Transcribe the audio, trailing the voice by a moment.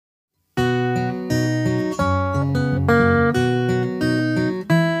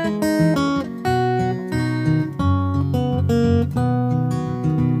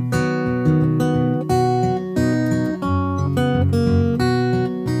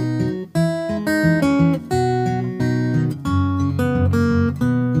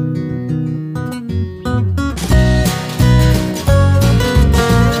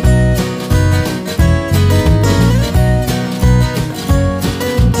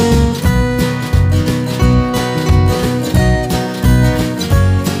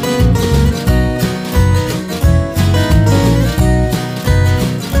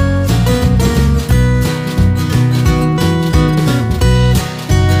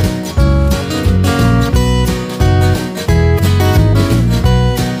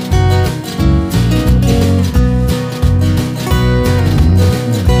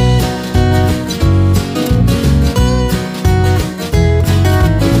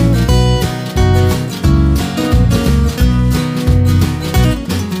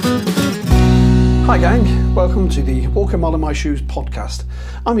welcome to the Walk a Mile in My Shoes podcast.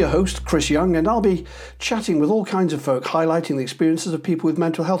 I'm your host, Chris Young, and I'll be chatting with all kinds of folk, highlighting the experiences of people with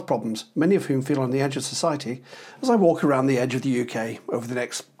mental health problems, many of whom feel on the edge of society, as I walk around the edge of the UK over the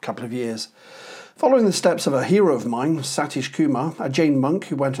next couple of years. Following the steps of a hero of mine, Satish Kumar, a Jain monk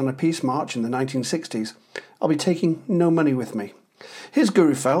who went on a peace march in the 1960s, I'll be taking no money with me. His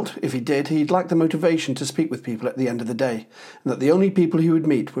guru felt, if he did, he'd lack the motivation to speak with people at the end of the day, and that the only people he would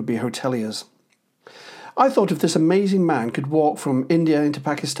meet would be hoteliers. I thought if this amazing man could walk from India into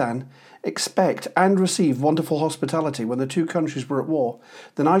Pakistan, expect and receive wonderful hospitality when the two countries were at war,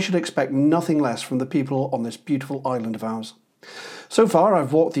 then I should expect nothing less from the people on this beautiful island of ours. So far,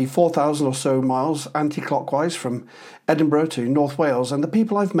 I've walked the 4,000 or so miles anti-clockwise from Edinburgh to North Wales, and the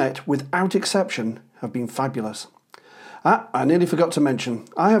people I've met, without exception, have been fabulous. I nearly forgot to mention,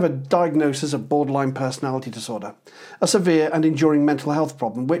 I have a diagnosis of borderline personality disorder, a severe and enduring mental health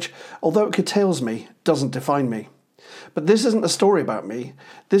problem which, although it curtails me, doesn't define me. But this isn't a story about me,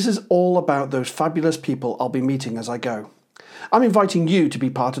 this is all about those fabulous people I'll be meeting as I go. I'm inviting you to be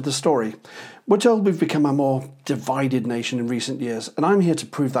part of the story. We're told we've become a more divided nation in recent years, and I'm here to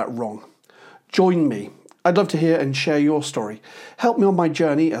prove that wrong. Join me. I'd love to hear and share your story. Help me on my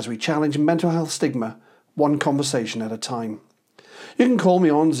journey as we challenge mental health stigma, one conversation at a time. You can call me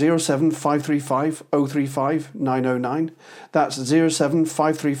on 07535 035 909. That's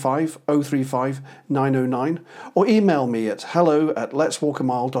 07535 035 909. Or email me at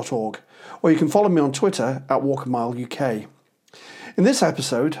hello@letswalkamile.org. Or you can follow me on Twitter at WalkAMileUK. In this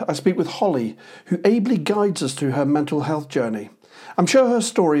episode, I speak with Holly, who ably guides us through her mental health journey. I'm sure her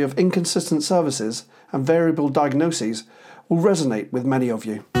story of inconsistent services and variable diagnoses will resonate with many of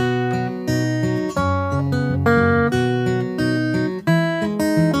you.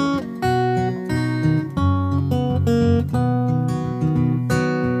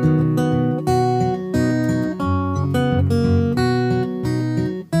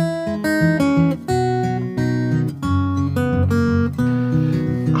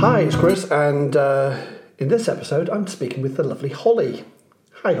 Hi, it's Chris, and in this episode, I'm speaking with the lovely Holly.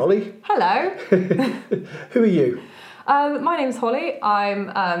 Hi, Holly. Hello. Who are you? My name's Holly.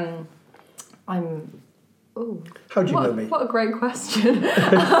 I'm. Ooh. How do you know me? What a great question.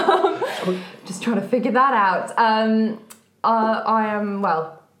 Just trying to figure that out. I am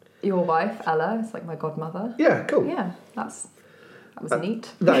your wife, Ella. It's like my godmother. Yeah, cool. Yeah, that was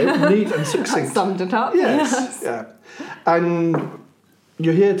neat. No, neat and succinct. That summed it up. Yes. Yeah. And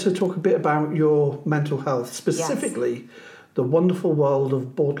you're here to talk a bit about your mental health, specifically the wonderful world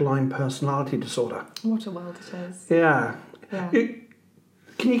of borderline personality disorder. What a world it is. Yeah. Yeah.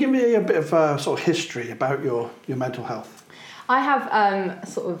 Can you give me a bit of a sort of history about your mental health? I have a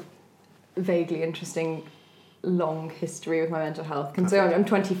sort of vaguely interesting long history with my mental health. Considering I'm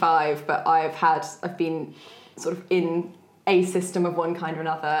 25, but I've been sort of in a system of one kind or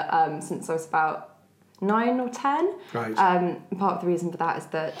another since I was about 9 or 10. Right. Part of the reason for that is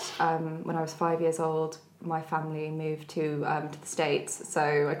that when I was 5 years old, my family moved to the States.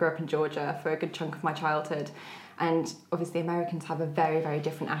 So I grew up in Georgia for a good chunk of my childhood. And obviously Americans have a very, very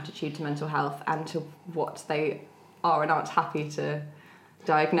different attitude to mental health and to what they are and aren't happy to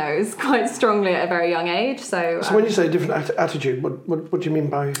diagnose quite strongly at a very young age. So when you say different attitude, what do you mean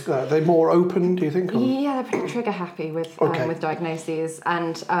by that? Are they more open, do you think? Or? Yeah, they're pretty trigger happy with diagnoses.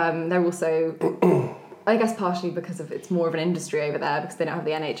 And they're also... I guess partially because it's more of an industry over there because they don't have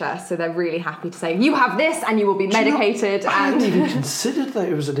the NHS, so they're really happy to say, you have this and you will be medicated. I hadn't even considered that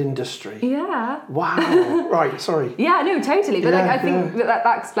it was an industry. Yeah. Wow. Right, sorry. Yeah, no, totally. But I think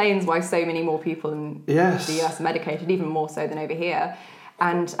that explains why so many more people in the US are medicated, even more so than over here.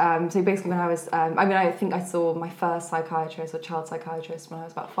 And so basically when I was, I think I saw my first psychiatrist or child psychiatrist when I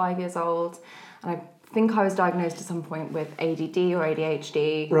was about 5 years old. And I think I was diagnosed at some point with ADD or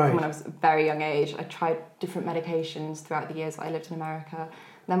ADHD from when I was a very young age. I tried different medications throughout the years that I lived in America.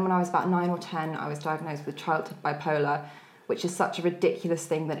 Then when I was about 9 or 10, I was diagnosed with childhood bipolar, which is such a ridiculous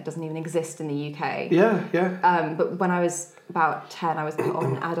thing that it doesn't even exist in the UK. Yeah. But when I was about 10, I was put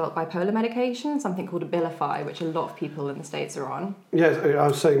on adult bipolar medication, something called Abilify, which a lot of people in the States are on. Yeah, I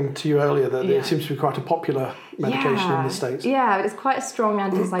was saying to you earlier that it seems to be quite a popular medication in the States. Yeah, it's quite a strong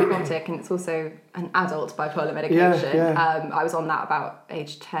antipsychotic and it's also an adult bipolar medication. I was on that about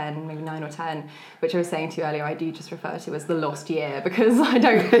age 10, maybe 9 or 10, which I was saying to you earlier, I do just refer to as the lost year because I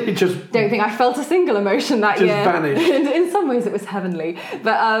don't think I felt a single emotion that year. Vanished. In some ways it was heavenly.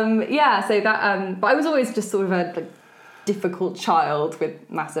 But but I was always just sort of a difficult child with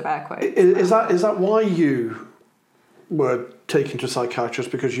massive air quotes. Is that why you were taken to a psychiatrist,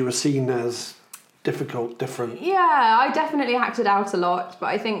 because you were seen as difficult, different? Yeah, I definitely acted out a lot, but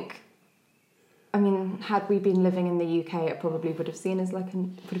I think I mean, had we been living in the UK, it probably would have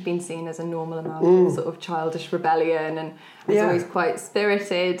been seen as a normal amount of sort of childish rebellion, and I was always quite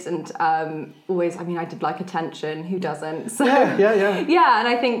spirited and always. I mean, I did like attention. Who doesn't? So, yeah, and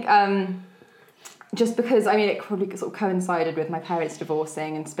I think just because it probably sort of coincided with my parents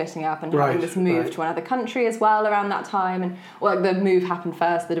divorcing and splitting up and having this move to another country as well around that time, and the move happened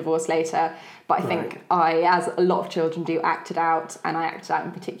first, the divorce later. But I think I, as a lot of children do, acted out, and I acted out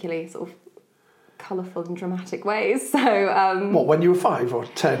in particularly sort of colourful and dramatic ways. So what, when you were 5 or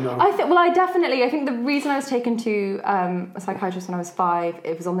 10? Or? I think the reason I was taken to a psychiatrist when I was 5,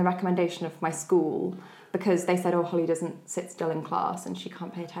 it was on the recommendation of my school, because they said, Holly doesn't sit still in class and she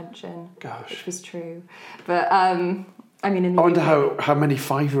can't pay attention. Gosh. Which was true. But I wonder how many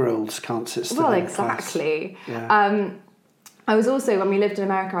 5-year-olds can't sit still in class. Well, exactly. Yeah. I was also, when we lived in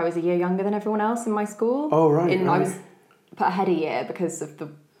America, I was a year younger than everyone else in my school. Oh, right. I was put ahead a year because of the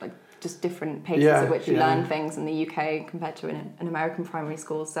just different paces at which you learn things in the UK compared to an American primary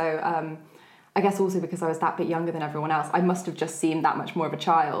school. So I guess also because I was that bit younger than everyone else, I must have just seemed that much more of a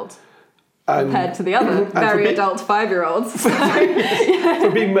child compared to the other very adult 5-year-olds.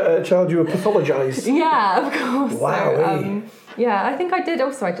 For being a child, you were pathologised. Yeah, of course. Wow. So, I think I did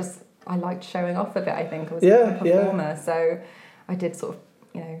also. I liked showing off a bit, I think. I was a performer, so I did sort of,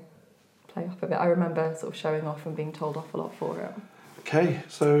 play off a bit. I remember sort of showing off and being told off a lot for it. Okay,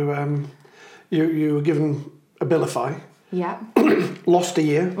 so you were given Abilify. Yeah. Lost a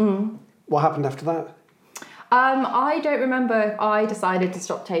year. What happened after that? I don't remember if I decided to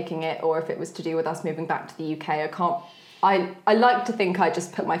stop taking it or if it was to do with us moving back to the UK. I like to think I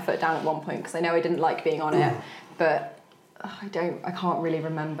just put my foot down at one point because I know I didn't like being on it, but I can't really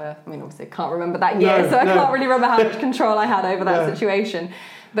remember. I mean, obviously I can't remember that year, I can't really remember how much control I had over that situation.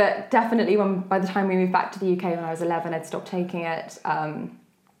 But definitely by the time we moved back to the UK when I was 11, I'd stopped taking it. And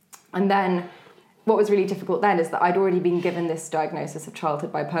then what was really difficult then is that I'd already been given this diagnosis of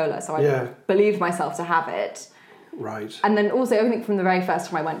childhood bipolar, so I believed myself to have it. Right. And then also, I think from the very first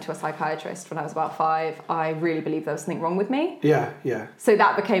time I went to a psychiatrist when I was about 5, I really believed there was something wrong with me. Yeah. So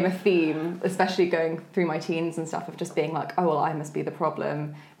that became a theme, especially going through my teens and stuff, of just being like, oh, well, I must be the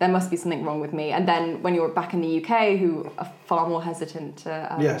problem. There must be something wrong with me. And then when you're back in the UK, who are far more hesitant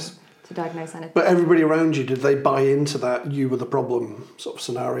to diagnose anything. But everybody around you, did they buy into that you were the problem sort of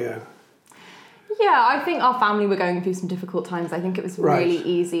scenario? Yeah, I think our family were going through some difficult times. I think it was really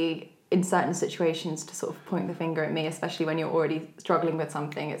easy in certain situations to sort of point the finger at me, especially when you're already struggling with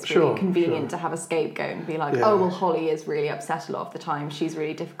something. It's really convenient to have a scapegoat and be like, oh, well, Holly is really upset a lot of the time. She's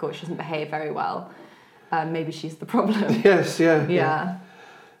really difficult. She doesn't behave very well. Maybe she's the problem. Yes, yeah.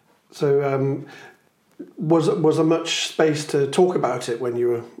 So was there much space to talk about it when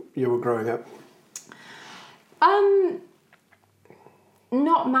you were growing up?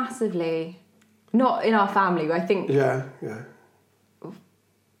 Not massively. Not in our family, I think. Yeah.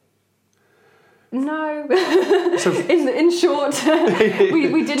 No. So in short,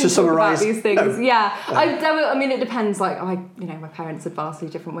 we didn't talk about these things. No. Yeah. I mean, it depends. Like, my parents had vastly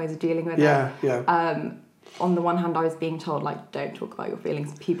different ways of dealing with it. Yeah. On the one hand, I was being told, like, don't talk about your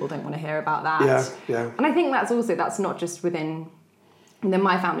feelings. People don't want to hear about that. Yeah. And I think that's not just within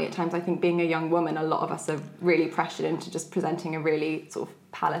my family at times. I think being a young woman, a lot of us are really pressured into just presenting a really sort of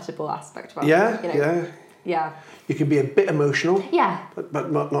palatable aspect of our life. Yeah. You can be a bit emotional. Yeah. But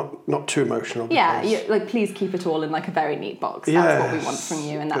not too emotional. Like, please keep it all in like a very neat box. That's what we want from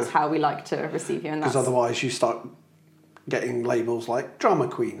you, and that's how we like to receive you. Because otherwise you start getting labels like drama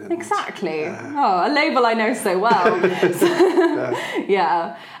queen. Exactly. A label I know so well. But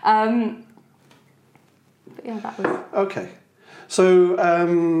that was... Okay.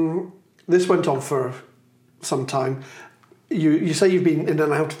 So this went on for some time. You say you've been in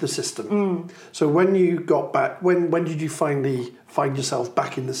and out of the system. So when you got back, when did you finally find yourself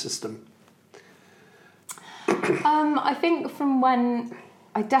back in the system? I think from when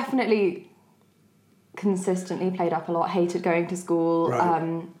I definitely consistently played up a lot, hated going to school.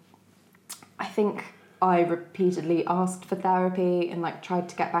 Right. I think I repeatedly asked for therapy and tried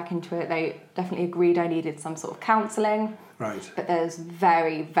to get back into it. They definitely agreed I needed some sort of counselling. Right. But there's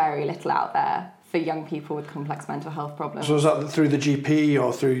very, very little out there for young people with complex mental health problems. So was that through the GP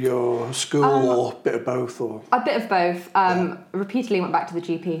or through your school or a bit of both? Or a bit of both. Repeatedly went back to the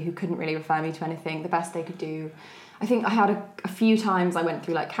GP who couldn't really refer me to anything. The best they could do, I think I had a few times I went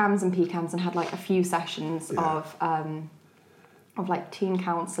through CAMS and PCAMS and had a few sessions of teen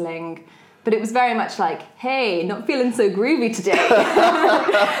counselling. But it was very much like, hey, not feeling so groovy today.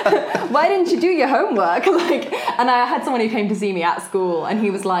 Why didn't you do your homework? And I had someone who came to see me at school, and he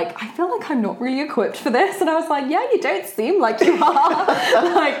was like, I feel like I'm not really equipped for this. And I was like, yeah, you don't seem like you are.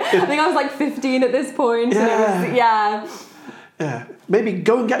 I think I was 15 at this point. Yeah. And it was, Yeah, maybe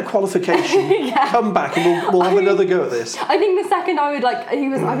go and get a qualification, come back and we'll have another go at this. I think the second I would I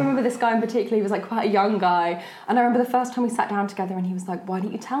remember this guy in particular, he was quite a young guy, and I remember the first time we sat down together and he was like, why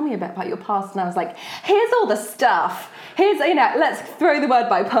don't you tell me a bit about your past? And I was like, here's all the stuff. Here's, let's throw the word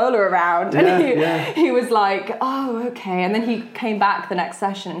bipolar around. And he was like, oh, okay. And then he came back the next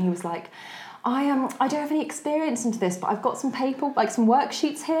session and he was like, I don't have any experience into this, but I've got some paper, some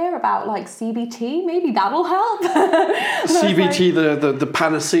worksheets here about CBT. Maybe that'll help. CBT, the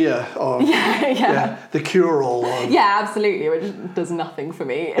panacea of the cure-all. Yeah, absolutely. Which does nothing for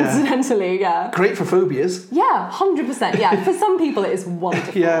me, incidentally. Yeah. Great for phobias. Yeah, 100%. Yeah, for some people it is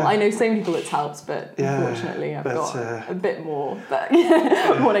wonderful. I know so many people it's helped, but unfortunately I've got a bit more that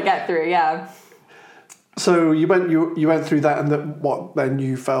I want to get through. Yeah. So you went through that, and then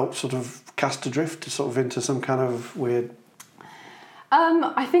you felt sort of cast adrift, sort of into some kind of weird.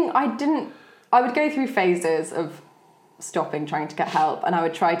 I think I would go through phases of stopping trying to get help, and I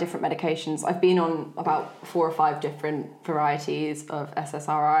would try different medications. I've been on about 4 or 5 different varieties of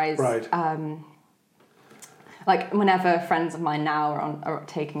SSRIs. Right. Whenever friends of mine now are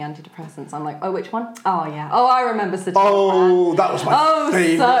taking antidepressants, I'm like, oh, which one? Oh, yeah. Oh, I remember Citalopram. Oh, that was my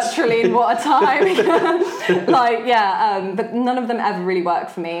favourite. Sertraline, what a time. But none of them ever really worked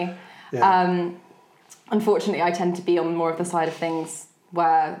for me. Yeah. Unfortunately, I tend to be on more of the side of things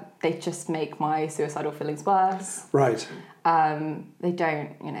where they just make my suicidal feelings worse. Right. They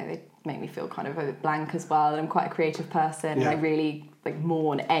don't, they make me feel kind of a bit blank as well. And I'm quite a creative person, and I really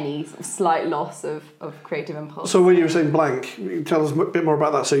mourn any sort of slight loss of creative impulse. So when you were saying blank, tell us a bit more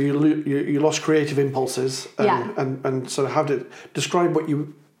about that. So you lost creative impulses, and so how did describe what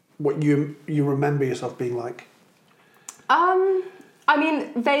you remember yourself being like? I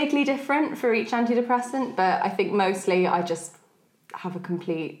mean, vaguely different for each antidepressant, but I think mostly I just have a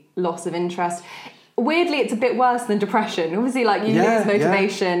complete loss of interest. Weirdly, it's a bit worse than depression. Obviously, you lose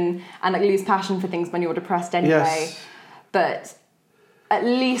motivation and lose passion for things when you're depressed anyway. Yes. But at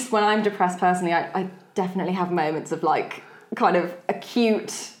least when I'm depressed personally, I definitely have moments of kind of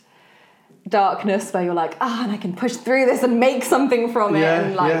acute darkness where you're like, and I can push through this and make something from it.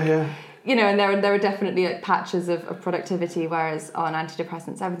 And and there are definitely patches of productivity, whereas on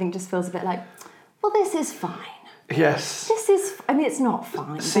antidepressants, everything just feels a bit well, this is fine. Yes. It's not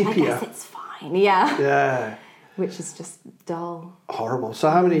fine, sepia. But I guess it's fine. Yeah. Yeah. Which is just dull. Horrible. So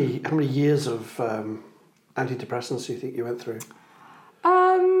how many years of antidepressants do you think you went through?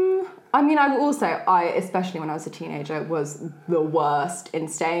 I especially when I was a teenager, was the worst in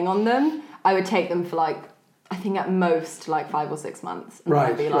staying on them. I would take them for I think at most 5 or 6 months. And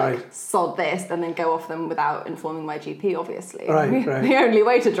I'd be sod this, and then go off them without informing my GP, obviously. Right. The only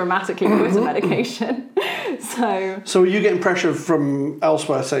way to dramatically quit a medication. So are you getting pressure from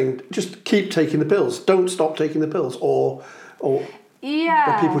elsewhere saying, just keep taking the pills, don't stop taking the pills, or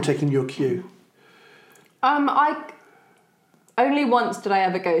are people taking your cue? Only once did I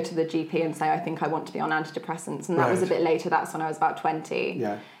ever go to the GP and say, I think I want to be on antidepressants, and that was a bit later. That's when I was about 20.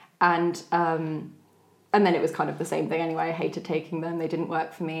 Yeah. And then it was kind of the same thing anyway. I hated taking them. They didn't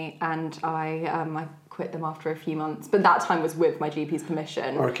work for me. And I quit them after a few months. But that time was with my GP's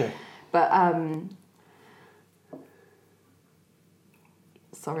permission. Okay. But,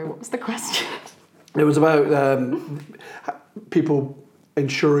 sorry, what was the question? It was about people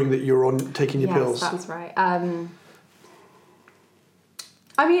ensuring that you're on taking your pills. Yes, that's right.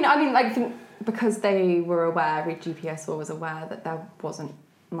 Because they were aware, GP I saw was aware that there wasn't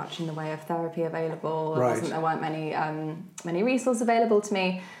much in the way of therapy available. There weren't many resources available to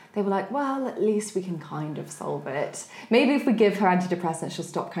me. They were like, well, at least we can kind of solve it. Maybe if we give her antidepressants, she'll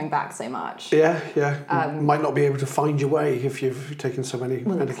stop coming back so much. Yeah. Might not be able to find your way if you've taken so many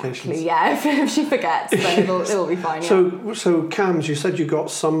medications. Exactly, yeah. If she forgets, then it'll be fine. Yeah. So CAMHS, you said you got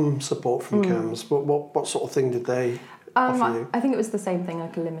some support from CAMHS, but what sort of thing did they offer you? I think it was the same thing,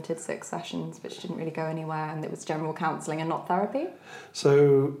 a limited 6 sessions, which didn't really go anywhere, and it was general counselling and not therapy.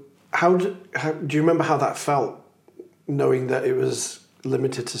 So how do you remember how that felt, knowing that it was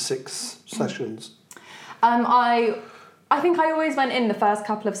limited to 6 sessions? I think I always went in the first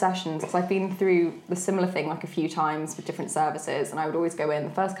couple of sessions, because I've been through the similar thing a few times with different services, and I would always go in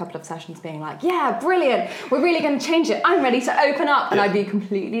the first couple of sessions being like, yeah, brilliant, we're really going to change it, I'm ready to open up, and I'd be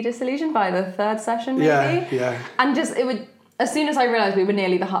completely disillusioned by the 3rd session maybe. Yeah. And just as soon as I realised we were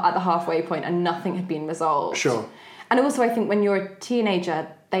nearly at the halfway point and nothing had been resolved. Sure. And also I think when you're a teenager,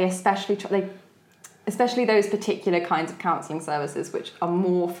 they especially those particular kinds of counselling services, which are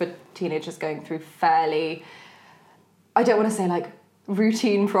more for teenagers going through fairly, I don't want to say like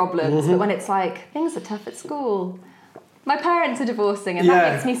routine problems, but when it's like, things are tough at school, my parents are divorcing and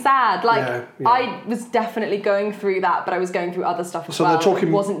that makes me sad. Like, I was definitely going through that, but I was going through other stuff as well. So they're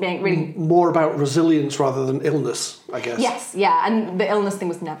talking wasn't being really more about resilience rather than illness, I guess. Yes, and the illness thing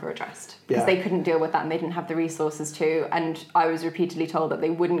was never addressed because they couldn't deal with that and they didn't have the resources to. And I was repeatedly told that they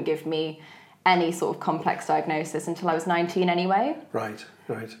wouldn't give me any sort of complex diagnosis until I was 19 anyway. Right.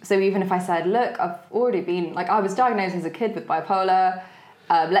 So even if I said, look, I've already been, like, I was diagnosed as a kid with bipolar,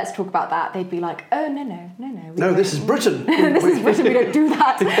 let's talk about that, they'd be like, oh, no. No, this is Britain. This is Britain, we don't do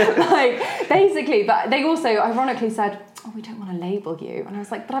that. Like, basically, but they also ironically said, oh, we don't want to label you. And I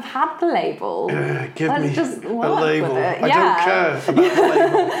was like, but I've had the label. Give me just a label. I don't care about the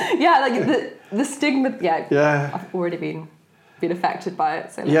label. Like the stigma, I've already been affected by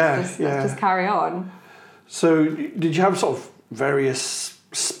it, so let's just carry on. So did you have sort of various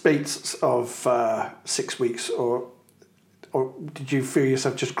spates of 6 weeks, or did you feel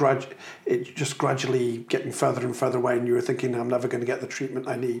yourself just gradually getting further and further away and you were thinking, I'm never going to get the treatment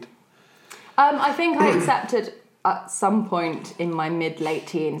I need? I think I accepted at some point in my mid-late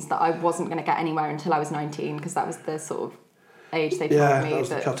teens that I wasn't going to get anywhere until I was 19, because that was the sort of age they told me that was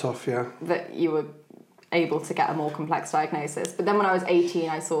the cut-off, that you were able to get a more complex diagnosis. But then when I was 18,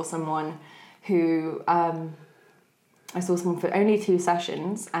 I saw someone for only 2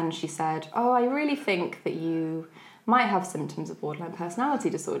 sessions, and she said, oh, I really think that you might have symptoms of borderline personality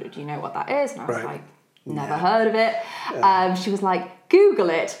disorder. Do you know what that is? And I was like, never heard of it. Yeah. She was like, Google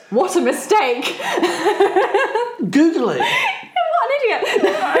it. What a mistake. Google it. What an idiot.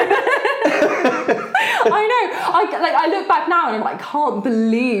 I know. I look back now and I'm like, I can't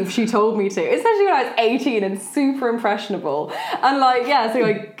believe she told me to. Especially when I was 18 and super impressionable. And like, so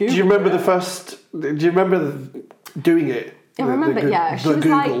like, Google. Do you remember doing it? I remember, she was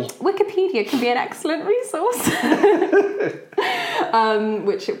Google. Like, Wikipedia can be an excellent resource.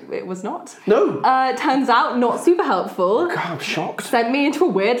 Which it was not. No. Turns out not super helpful. God, I'm shocked. Sent me into a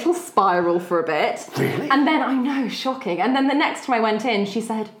weird little spiral for a bit. Really? And then, I know, shocking. And then the next time I went in, she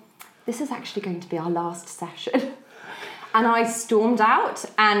said, this is actually going to be our last session. And I stormed out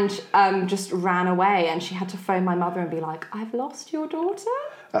and just ran away, and she had to phone my mother and be like, I've lost your daughter?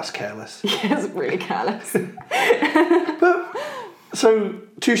 That's careless. Yeah, it's really careless. But, so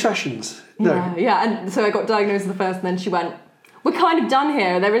 2 sessions? No. Yeah, and so I got diagnosed with the first, and then she went, we're kind of done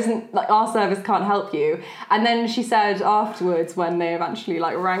here. There isn't, like, our service can't help you. And then she said afterwards, when they eventually,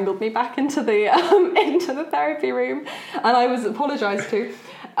 like, wrangled me back into the therapy room, and I was apologised to,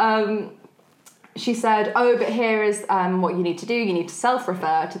 she said, oh, but here is what you need to do. You need to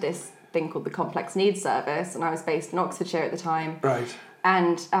self-refer to this thing called the Complex Needs Service. And I was based in Oxfordshire at the time. Right.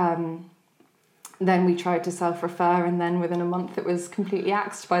 And then we tried to self-refer, and then within a month it was completely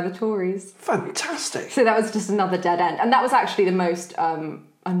axed by the Tories. Fantastic. So that was just another dead end. And that was actually the most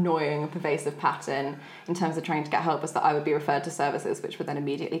annoying and pervasive pattern in terms of trying to get help, was that I would be referred to services which were then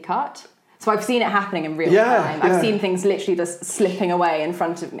immediately cut. So I've seen it happening in real time. I've seen things literally just slipping away in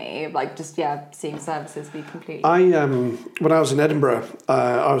front of me, like just, seeing services be completely... When I was in Edinburgh,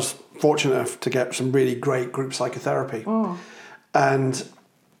 I was fortunate enough to get some really great group psychotherapy. Oh. And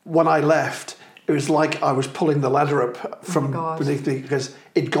when I left, it was like I was pulling the ladder up from beneath me, because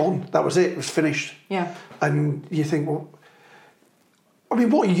it'd gone. That was it. It was finished. Yeah. And you think, well, I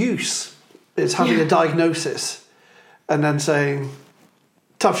mean, what use is having a diagnosis and then saying,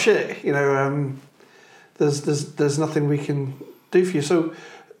 tough shit, there's nothing we can do for you. So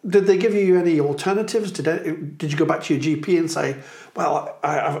did they give you any alternatives? Did you go back to your GP and say, well,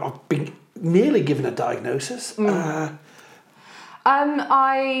 I've been nearly given a diagnosis?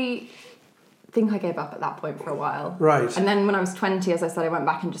 I think I gave up at that point for a while. Right. And then when I was 20, as I said, I went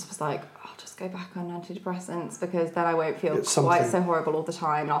back and just was like, I'll just go back on antidepressants, because then I won't feel quite so horrible all the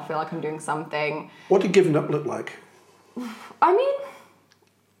time, and I'll feel like I'm doing something. What did giving up look like? I mean,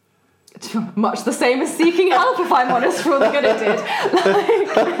 much the same as seeking help, if I'm honest, for all the good it did.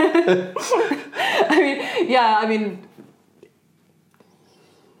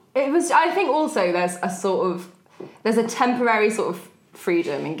 It was, I think also there's a temporary sort of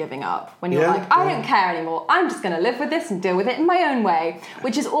freedom in giving up, when you're I don't care anymore, I'm just going to live with this and deal with it in my own way,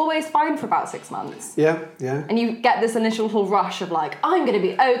 which is always fine for about 6 months. Yeah. And you get this initial little rush of like, I'm going to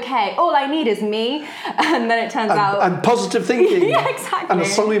be okay, all I need is me, and then it turns out... And positive thinking. Yeah, exactly. And a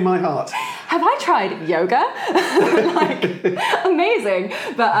song in my heart. Have I tried yoga? Amazing.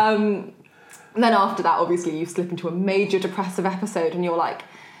 But then after that, obviously, you slip into a major depressive episode, and you're like,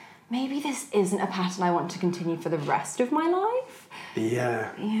 maybe this isn't a pattern I want to continue for the rest of my life.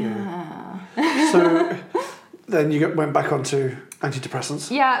 Yeah. So then you went back onto antidepressants.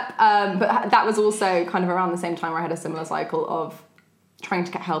 Yeah, but that was also kind of around the same time where I had a similar cycle of trying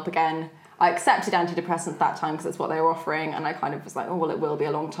to get help again. I accepted antidepressants that time because it's what they were offering, and I kind of was like, oh, well, it will be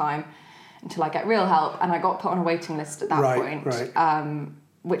a long time until I get real help. And I got put on a waiting list at that point,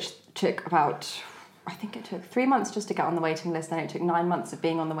 which took about, I think it took 3 months just to get on the waiting list, then it took 9 months of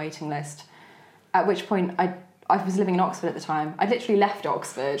being on the waiting list, at which point I was living in Oxford at the time. I'd literally left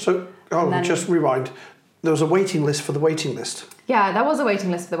Oxford. So, just rewind. There was a waiting list for the waiting list. Yeah, there was a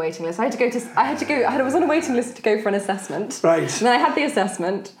waiting list for the waiting list. I was on a waiting list to go for an assessment. Right. And then I had the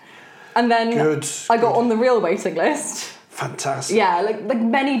assessment, and then I got on the real waiting list. Fantastic. Yeah, like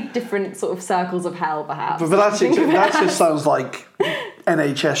many different sort of circles of hell, perhaps. But that just sounds like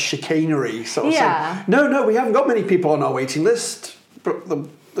NHS chicanery sort of thing. No, we haven't got many people on our waiting list, but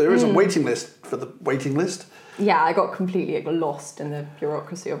there is a waiting list for the waiting list. Yeah, I got completely lost in the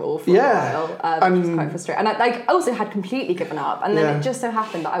bureaucracy of it all for a while. Which was quite frustrating. And I also had completely given up. And then it just so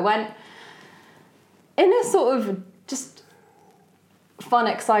happened that I went in a sort of just fun,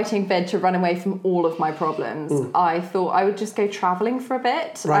 exciting bid to run away from all of my problems. I thought I would just go travelling for a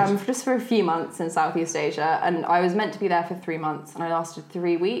bit, just for a few months in Southeast Asia. And I was meant to be there for 3 months, and I lasted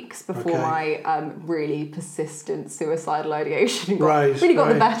 3 weeks before my really persistent suicidal ideation got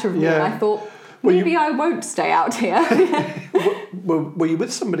the better of me. And I thought, maybe I won't stay out here. Were you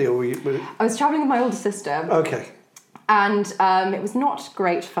with somebody, or were you? I was travelling with my older sister. Okay. And it was not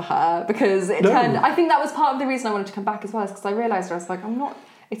great for her because it turned... I think that was part of the reason I wanted to come back as well, is because I realised I was like,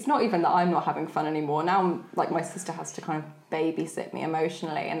 it's not even that I'm not having fun anymore. Now, like, my sister has to kind of babysit me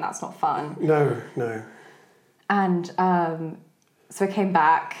emotionally, and that's not fun. No. And so I came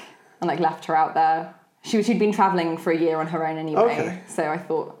back and, like, left her out there. She'd been travelling for a year on her own anyway. Okay. So I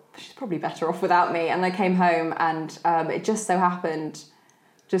thought, she's probably better off without me. And I came home, and it just so happened,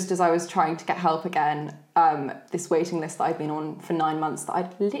 just as I was trying to get help again, this waiting list that I'd been on for 9 months that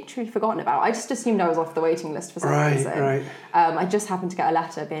I'd literally forgotten about. I just assumed I was off the waiting list for some reason. Right. I just happened to get a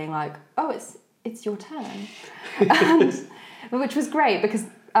letter being like, oh, it's your turn. Which was great because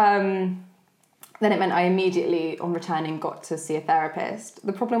then it meant I immediately, on returning, got to see a therapist.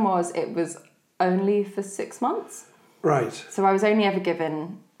 The problem was it was only for 6 months. Right. So I was only ever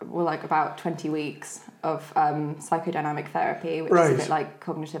given, about 20 weeks of psychodynamic therapy, which is a bit like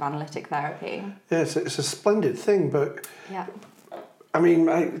cognitive analytic therapy. Yeah, it's a splendid thing, but... Yeah. I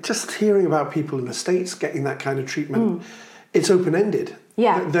mean, just hearing about people in the States getting that kind of treatment, it's open-ended.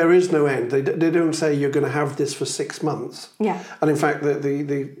 Yeah. There is no end. They don't say you're going to have this for 6 months. Yeah. And in fact,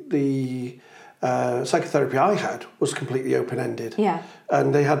 the psychotherapy I had was completely open-ended. Yeah.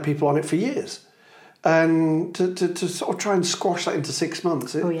 And they had people on it for years. And to sort of try and squash that into 6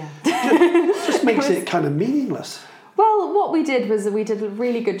 months, just makes it kind of meaningless. Well, what we did was we did a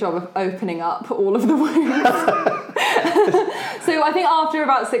really good job of opening up all of the wounds. So I think after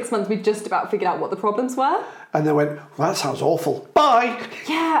about 6 months, we just about figured out what the problems were. And they went, well, that sounds awful. Bye!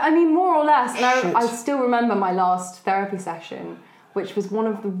 Yeah, I mean, more or less. And I still remember my last therapy session, which was one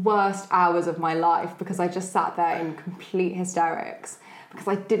of the worst hours of my life because I just sat there in complete hysterics. Because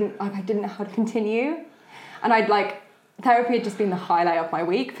I didn't know how to continue. And therapy had just been the highlight of my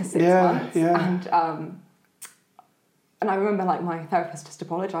week for 6 months. Yeah. And I remember my therapist just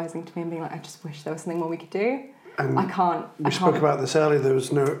apologising to me and being like, I just wish there was something more we could do. And I can't. We spoke about this earlier. There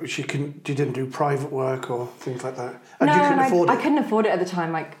was she didn't do private work or things like that. And you couldn't afford it. I couldn't afford it at the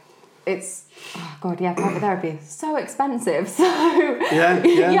time. Private therapy is so expensive. So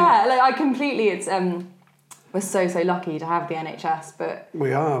I completely, we're so lucky to have the NHS, but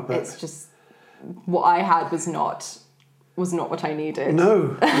we are. But it's just what I had was not what I needed.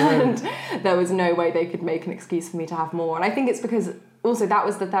 No. And there was no way they could make an excuse for me to have more. And I think it's because also that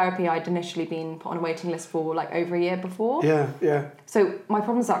was the therapy I'd initially been put on a waiting list for over a year before. Yeah. So my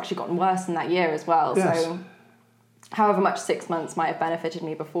problems have actually gotten worse in that year as well. Yes. So however much 6 months might have benefited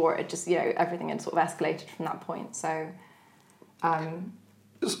me before, it just everything had sort of escalated from that point. So.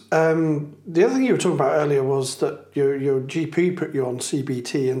 The other thing you were talking about earlier was that your GP put you on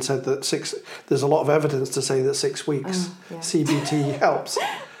CBT and said that there's a lot of evidence to say that 6 weeks CBT helps.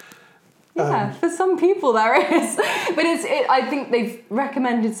 Yeah, for some people there is. But I think they've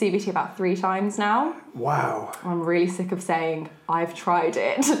recommended CBT about 3 times now. Wow. I'm really sick of saying I've tried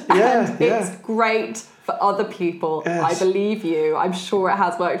it. Yeah, It's great for other people. Yes. I believe you. I'm sure it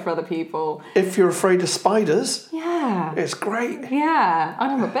has worked for other people. If you're afraid of spiders, it's great. Yeah,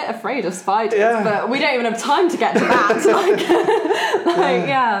 I'm a bit afraid of spiders, but we don't even have time to get to that.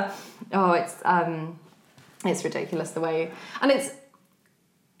 Oh, it's ridiculous the way, and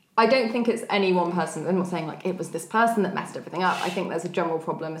I don't think it's any one person. I'm not saying like it was this person that messed everything up. I think there's a general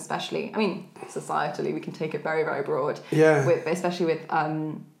problem, especially, I mean, societally, we can take it very, very broad. Yeah. Especially with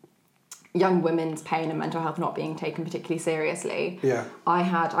young women's pain and mental health not being taken particularly seriously. Yeah.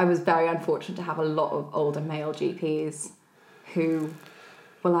 I was very unfortunate to have a lot of older male GPs who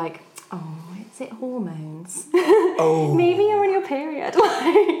were like, oh, is it hormones? Oh. Maybe you're on your period.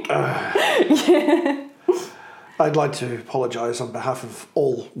 Like, yeah. I'd like to apologise on behalf of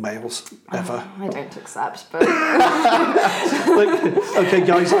all males ever. I don't accept, but... Okay,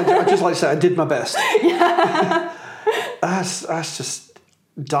 guys, I'd just like to say I did my best. Yeah. That's just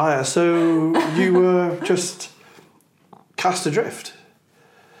dire. So you were just cast adrift?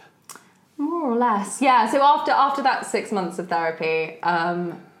 More or less, yeah. So after that 6 months of therapy,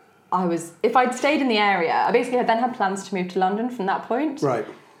 if I'd stayed in the area, I basically then had plans to move to London from that point. Right.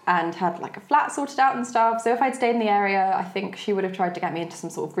 And had like a flat sorted out and stuff. So if I'd stayed in the area, I think she would have tried to get me into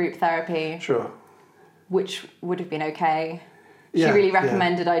some sort of group therapy. Sure. Which would have been okay. She really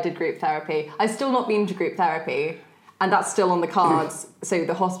recommended I did group therapy. I've still not been to group therapy, and that's still on the cards. So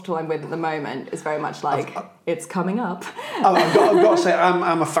the hospital I'm with at the moment is very much like, it's coming up. I've got to say,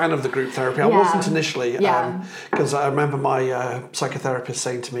 I'm a fan of the group therapy. I wasn't initially, because I remember my psychotherapist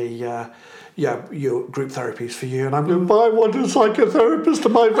saying to me, your group therapy is for you. And I'm going, but I want a psychotherapist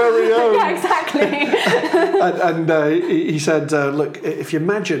of my very own. Yeah, exactly. and he said, look, if you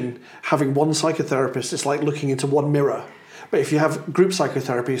imagine having one psychotherapist, it's like looking into one mirror. But if you have group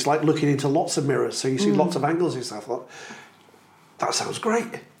psychotherapy, it's like looking into lots of mirrors. So you see lots of angles and stuff. That sounds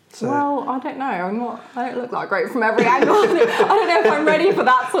great. So. Well, I don't know. I don't look that great from every angle. I don't know if I'm ready for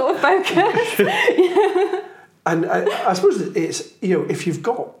that sort of focus. And I suppose it's, if you've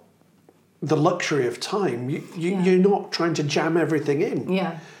got the luxury of time, you're not trying to jam everything in.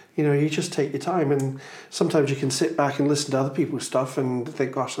 Yeah. You just take your time, and sometimes you can sit back and listen to other people's stuff and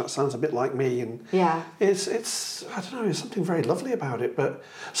think, gosh, that sounds a bit like me. And it's I don't know, there's something very lovely about it. But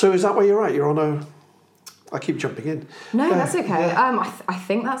so is that where you're at? You're on I keep jumping in. No, that's okay. Yeah. I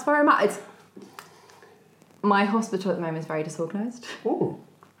think that's where I'm at. My hospital at the moment is very disorganised. Oh.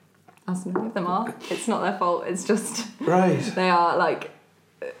 As many of them are. It's not their fault. It's just right. They are like.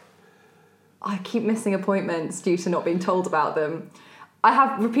 I keep missing appointments due to not being told about them. I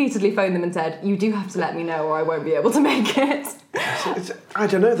have repeatedly phoned them and said, you do have to let me know or I won't be able to make it. I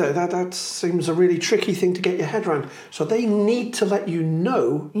don't know though, that seems a really tricky thing to get your head around. So they need to let you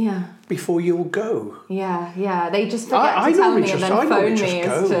know before you'll go. Yeah. They just forget to tell me and then phone me.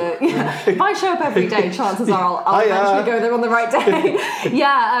 If I show up every day, chances are I'll eventually go there on the right day.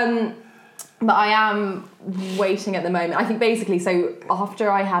 But I am waiting at the moment. I think basically, so after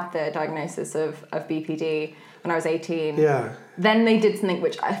I had the diagnosis of BPD when I was 18, then they did something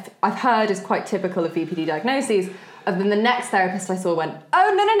which I've heard is quite typical of BPD diagnoses. And then the next therapist I saw went,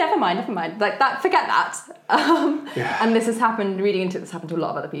 oh, no, never mind. Like that, forget that. And this has happened, reading into it, this happened to a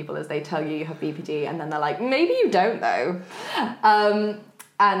lot of other people, as they tell you have BPD, and then they're like, maybe you don't though.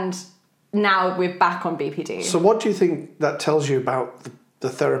 And now we're back on BPD. So what do you think that tells you about the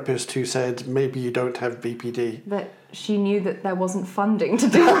therapist who said, maybe you don't have BPD? That she knew that there wasn't funding to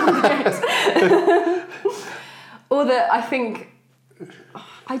deal with it. Or that I think,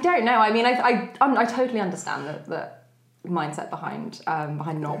 I don't know. I mean, I totally understand the mindset behind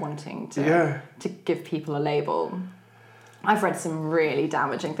not wanting to give people a label. I've read some really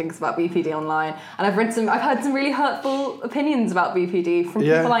damaging things about BPD online, and I've heard some really hurtful opinions about BPD from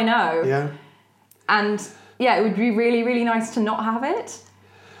people I know. Yeah. And it would be really, really nice to not have it.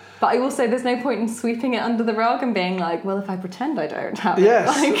 But there's no point in sweeping it under the rug and being like, well, if I pretend I don't have it. Yes.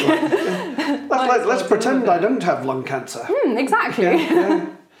 Let's pretend I don't have lung cancer. Exactly. Yeah.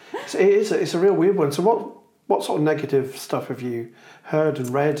 It's a real weird one. So what sort of negative stuff have you heard and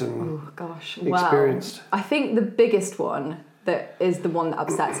read and experienced? Well, I think the biggest one that is the one that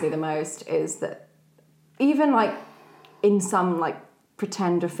upsets me the most is that even like in some like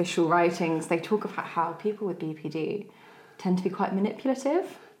pretend official writings, they talk about how people with BPD tend to be quite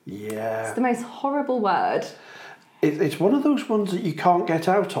manipulative. Yeah. It's the most horrible word. It's one of those ones that you can't get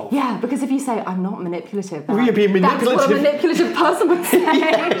out of. Yeah, because if you say, I'm not manipulative, you're being manipulative. That's what a manipulative person would say.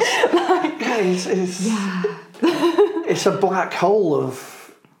 It's a black hole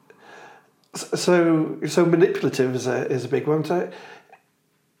of... So manipulative is a big one. So,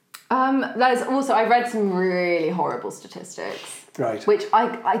 there's also, I read some really horrible statistics. Right. Which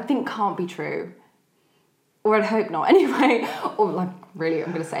I think can't be true. Or I'd hope not anyway. Or like, really,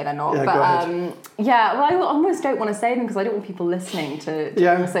 I'm going to say they're not. Yeah, but go ahead. yeah, well, I almost don't want to say them because I don't want people listening to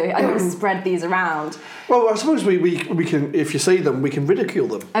also, I don't want to spread these around. Well, I suppose we can, if you say them, we can ridicule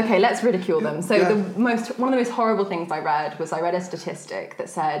them. Okay, let's ridicule them. So one of the most horrible things I read a statistic that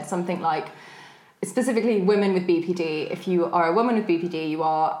said something like, specifically women with BPD, if you are a woman with BPD,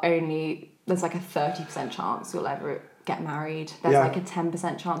 there's like a 30% chance you'll ever get married. There's like a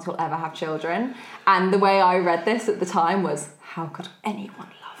 10% chance you'll ever have children. And the way I read this at the time was, how could anyone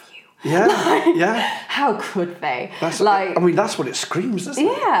love you? Yeah, How could they? That's what it screams, doesn't it?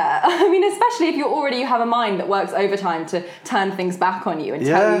 Yeah, I mean, especially if you have a mind that works overtime to turn things back on you and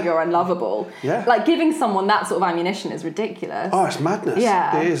tell you you're unlovable. Yeah. Like, giving someone that sort of ammunition is ridiculous. Oh, it's madness.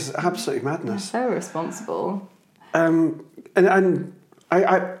 Yeah. It is absolutely madness. They're so irresponsible. And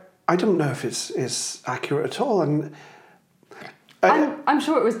I don't know if it's accurate at all. And I'm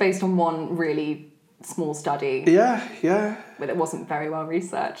sure it was based on one really small study. Yeah. But it wasn't very well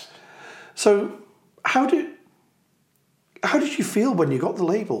researched. So, how did you feel when you got the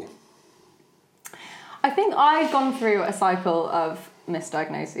label? I think I'd gone through a cycle of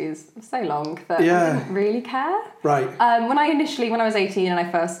misdiagnoses for so long that I didn't really care. Right. When I was 18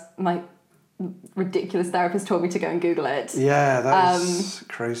 and my ridiculous therapist told me to go and Google it. Yeah, that is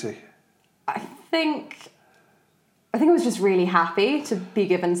crazy. I think I was just really happy to be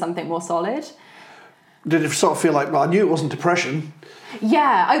given something more solid. Did it sort of feel like, well, I knew it wasn't depression?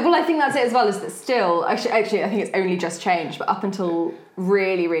 Yeah, I think that's it as well, is that still, actually I think it's only just changed, but up until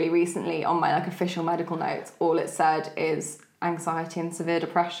really, really recently on my official medical notes, all it said is anxiety and severe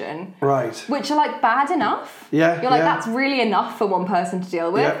depression. Right. Which are bad enough. Yeah. You're that's really enough for one person to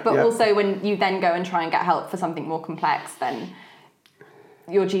deal with, but also when you then go and try and get help for something more complex, then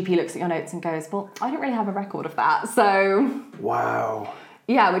your GP looks at your notes and goes, well, I don't really have a record of that, so... Wow.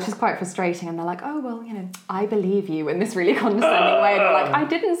 Yeah, which is quite frustrating. And they're like, oh, well, I believe you in this really condescending way. And you're like, I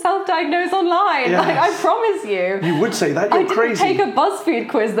didn't self-diagnose online. Yes. I promise you. You would say that, you're crazy. I didn't take a BuzzFeed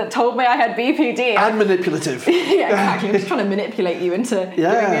quiz that told me I had BPD. And manipulative. Yeah, exactly. I'm just trying to manipulate you into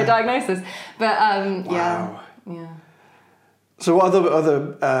giving me a diagnosis. But, wow. Yeah. So what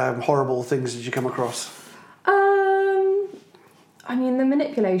other horrible things did you come across? I mean, the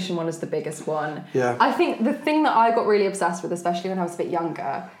manipulation one is the biggest one. Yeah. I think the thing that I got really obsessed with, especially when I was a bit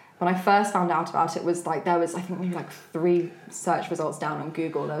younger, when I first found out about it, was there was, I think, maybe 3 search results down on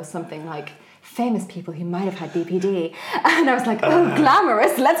Google. There was something like famous people who might have had BPD. And I was like, oh,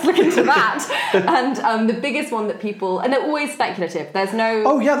 glamorous, let's look into that. And the biggest one that people, and they're always speculative. There's no...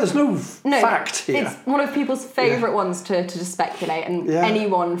 Oh, yeah, there's no fact here. It's one of people's favourite ones to just speculate. And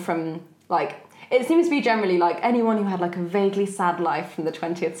anyone from, it seems to be generally anyone who had a vaguely sad life from the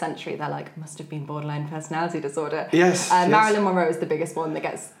 20th century, they're must have been borderline personality disorder. Yes. Marilyn Monroe is the biggest one that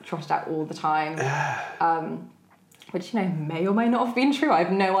gets trotted out all the time. Which, may or may not have been true. I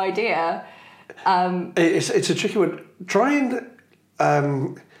have no idea. It's a tricky one. Try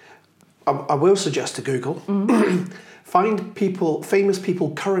and... I will suggest to Google, find famous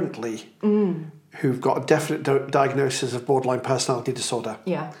people currently who've got a definite diagnosis of borderline personality disorder.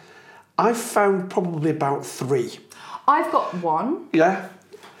 Yeah. I've found probably about 3. I've got 1. Yeah?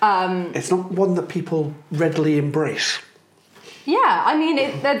 It's not one that people readily embrace. Yeah, I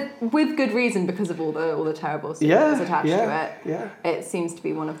mean, with good reason because of all the terrible stigmas attached to it. Yeah. It seems to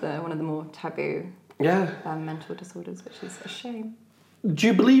be one of the more taboo mental disorders, which is a shame. Do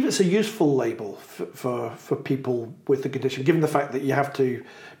you believe it's a useful label for people with the condition, given the fact that you have to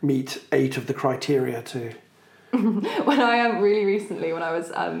meet 8 of the criteria to... When I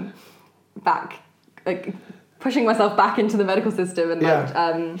was back, pushing myself back into the medical system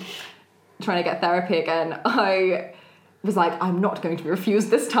and trying to get therapy again, I was like, I'm not going to be refused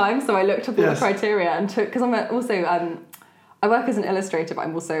this time. So I looked up all the criteria and because I'm I work as an illustrator, but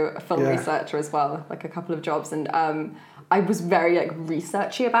I'm also a film researcher as well, a couple of jobs, and I was very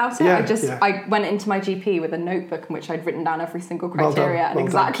researchy about it. I went into my GP with a notebook in which I'd written down every single criteria and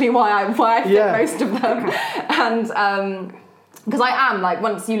exactly why I fit most of them. And because I am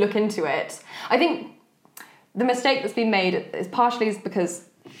once you look into it, I think the mistake that's been made is partially because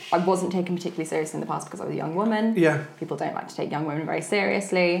I wasn't taken particularly seriously in the past because I was a young woman. Yeah. People don't like to take young women very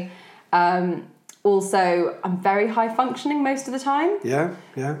seriously. Also, I'm very high functioning most of the time. Yeah.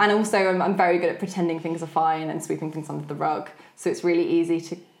 And also, I'm very good at pretending things are fine and sweeping things under the rug. So it's really easy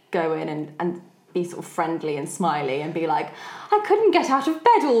to go in and be sort of friendly and smiley and be like, I couldn't get out of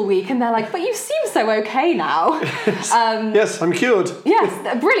bed all week. And they're like, but you seem so okay now. Yes, I'm cured.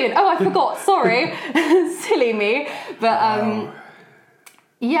 Yes, brilliant. Oh, I forgot. Sorry. Silly me. But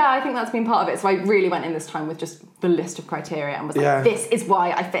yeah, I think that's been part of it. So I really went in this time with just the list of criteria and was like, this is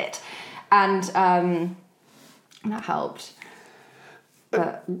why I fit. And and that helped.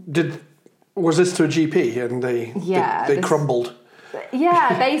 Was this to a GP and they crumbled?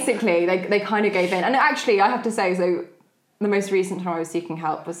 Yeah, basically they kind of gave in. And actually, I have to say, so the most recent time I was seeking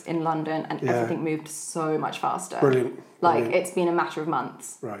help was in London, and everything moved so much faster. Brilliant. It's been a matter of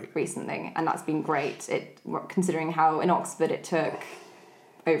months recently, and that's been great. Considering how in Oxford it took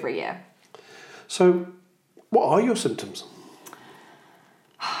over a year. So, what are your symptoms?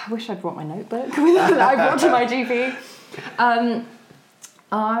 I wish I'd brought my notebook that I brought to my GP.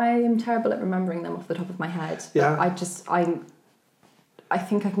 I am terrible at remembering them off the top of my head. Yeah. I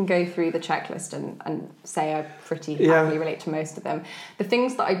think I can go through the checklist and say I pretty happily relate to most of them. The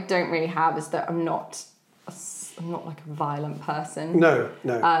things that I don't really have is that I'm not like a violent person. No.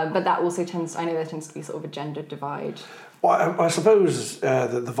 But that also I know there tends to be sort of a gender divide. Well, I suppose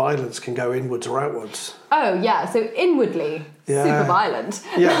that the violence can go inwards or outwards. Oh, yeah. So inwardly, super violent.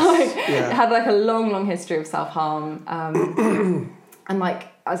 Yes. I had like a long history of self-harm. And like,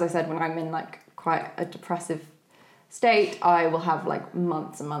 as I said, when I'm in like quite a depressive state, I will have like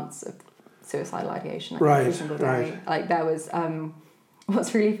months and months of suicidal ideation. Like, every single day. Like there was,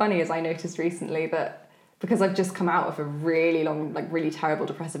 what's really funny is I noticed recently that because I've just come out of a really long, like really terrible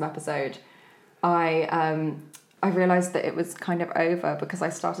depressive episode, I realised that it was kind of over because I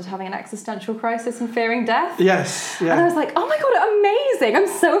started having an existential crisis and fearing death. Yes, yeah. And I was like, oh my God, amazing. I'm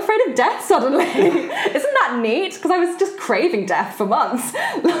so afraid of death suddenly. Isn't that neat? Because I was just craving death for months.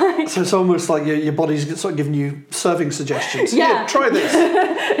 So it's almost like your body's sort of giving you serving suggestions. Yeah. Here, try this.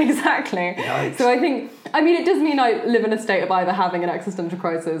 Exactly. Yikes. So it does mean I live in a state of either having an existential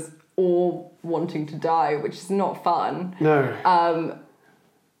crisis or wanting to die, which is not fun. No.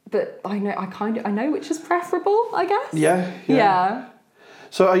 But I know which is preferable, I guess. Yeah.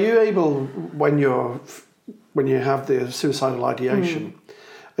 So are you able, when you have the suicidal ideation,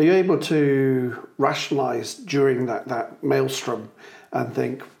 are you able to rationalise during that maelstrom and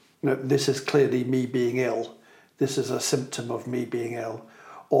think, no, this is clearly me being ill, this is a symptom of me being ill,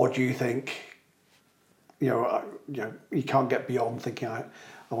 or do you think, you can't get beyond thinking I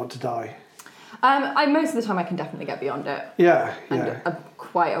want to die? Most of the time I can definitely get beyond it. Yeah. And I'm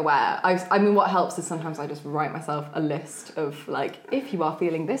quite aware. What helps is sometimes I just write myself a list of like, if you are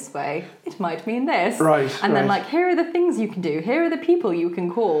feeling this way, it might mean this. Right. And then like, here are the things you can do. Here are the people you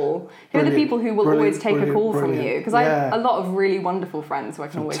can call. Here are the people who will always take a call from you. Because I have a lot of really wonderful friends who I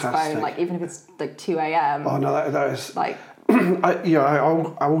can always phone, like even if it's like 2 a.m. Oh no, that is like. I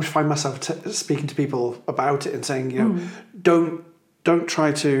always find myself speaking to people about it and saying, don't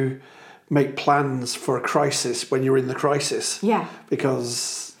try to make plans for a crisis when you're in the crisis. Yeah.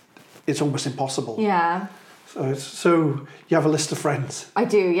 Because it's almost impossible. Yeah. So you have a list of friends. I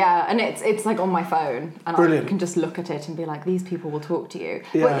do, yeah, and it's like on my phone, and Brilliant. I can just look at it and be like, these people will talk to you.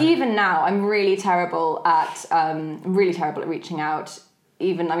 Yeah. But even now, I'm really terrible at reaching out.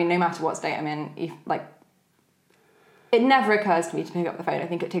 Even no matter what state I'm in, it never occurs to me to pick up the phone. I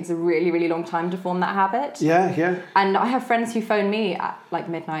think it takes a really, really long time to form that habit. Yeah. And I have friends who phone me at like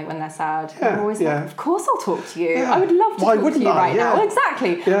midnight when they're sad. Yeah, I'm always like, of course I'll talk to you. Yeah. I would love to talk to you right now. Well,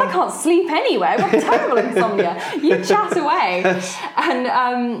 exactly. Yeah. I can't sleep anyway. I've got terrible insomnia. You chat away.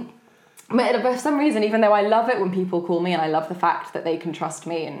 And but for some reason, even though I love it when people call me and I love the fact that they can trust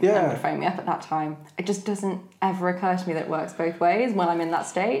me and would phone me up at that time, it just doesn't ever occur to me that it works both ways when I'm in that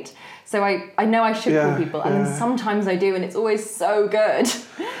state. So I know I should call people, and then sometimes I do, and it's always so good.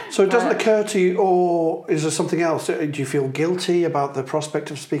 So it doesn't occur to you, or is there something else? Do you feel guilty about the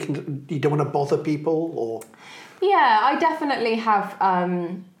prospect of speaking? You don't want to bother people, or? Yeah, I definitely have.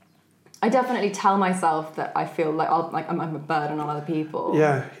 I definitely tell myself that I feel like I'm a burden on other people.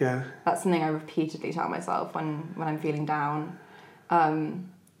 Yeah. That's something I repeatedly tell myself when I'm feeling down.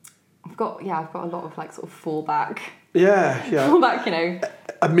 I've got a lot of like sort of fallback. Yeah. Fallback,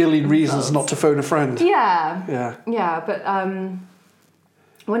 A million reasons not to phone a friend. Yeah. But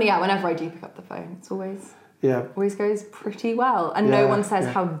whenever I do pick up the phone, it's always goes pretty well, and no one says,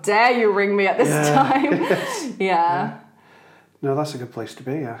 "How dare you ring me at this time?" Yeah. No, that's a good place to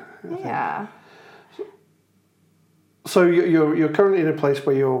be. Yeah. So you're currently in a place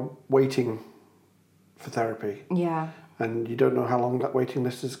where you're waiting for therapy. Yeah. And you don't know how long that waiting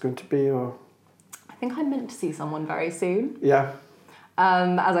list is going to be, or? I think I'm meant to see someone very soon. Yeah.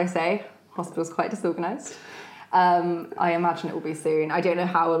 As I say, hospital's quite disorganised. I imagine it will be soon. I don't know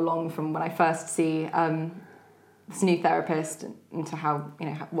how long from when I first see this new therapist into how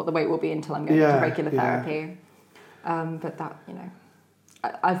what the wait will be until I'm going to regular therapy. But that,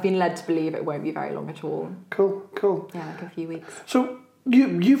 I've been led to believe it won't be very long at all. Cool. Yeah, like a few weeks. So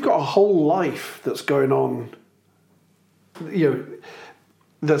you've got a whole life that's going on,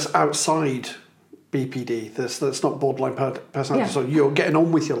 that's outside BPD, that's not borderline personality disorder. You're getting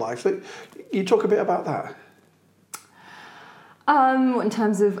on with your life. You talk a bit about that. In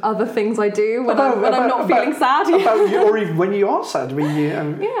terms of other things I do when I'm not feeling sad. Or even when you are sad. I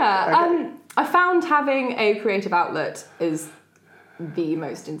mean, I found having a creative outlet is the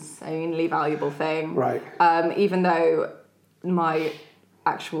most insanely valuable thing. Right. Even though my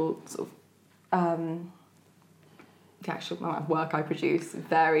actual sort of the actual amount of work I produce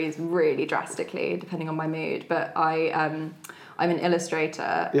varies really drastically depending on my mood. But I'm an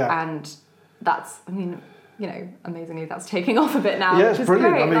illustrator, and that's, I mean, you know, amazingly, that's taking off a bit now. Yeah, it's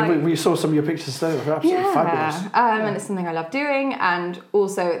brilliant. Great. I mean, we saw some of your pictures today. They're absolutely fabulous. And it's something I love doing, and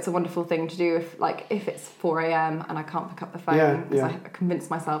also it's a wonderful thing to do if it's 4 a.m. and I can't pick up the phone because I convince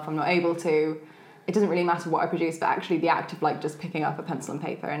myself I'm not able to. It doesn't really matter what I produce, but actually the act of just picking up a pencil and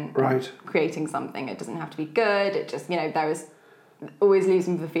paper and creating something. It doesn't have to be good. It just, there is always leaves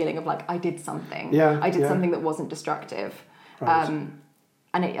me with the feeling of I did something. I did something that wasn't destructive. Right.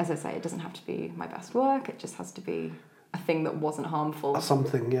 And as I say, it doesn't have to be my best work. It just has to be a thing that wasn't harmful.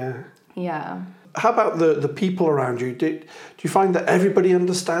 Something, yeah. Yeah. How about the people around you? Do you find that everybody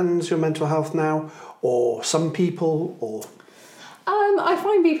understands your mental health now, or some people, or? I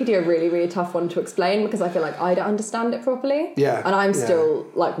find BPD a really, really tough one to explain because I feel like I don't understand it properly. Yeah. And I'm still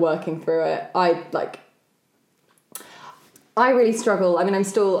working through it. I really struggle. I mean, I'm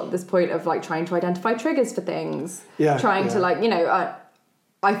still at this point of trying to identify triggers for things. Yeah. Trying to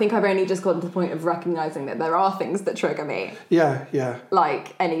I think I've only just gotten to the point of recognizing that there are things that trigger me. Yeah, yeah.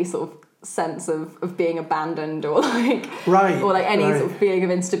 Like any sort of sense of being abandoned or any sort of feeling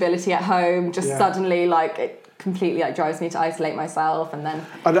of instability at home. Just suddenly it completely drives me to isolate myself, and then.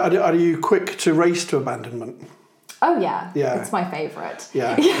 Are you quick to race to abandonment? Oh yeah, it's my favourite.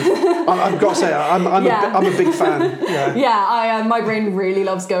 Yeah, I've got to say I'm a big fan. Yeah, my brain really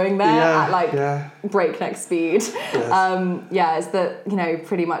loves going there at breakneck speed. Yes. It's that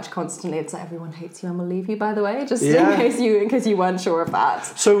pretty much constantly it's everyone hates you and will leave you. By the way, just in case you weren't sure of that.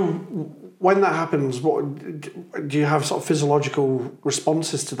 So when that happens, what do you have sort of physiological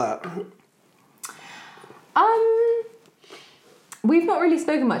responses to that? We've not really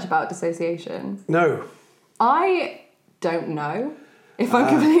spoken much about dissociation. No. I don't know, if I'm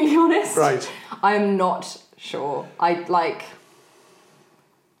completely honest. Right. I'm not sure. I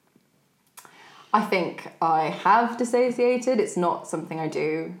think I have dissociated. It's not something I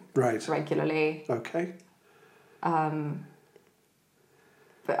do regularly. Okay. But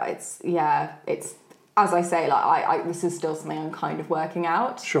it's as I say, this is still something I'm kind of working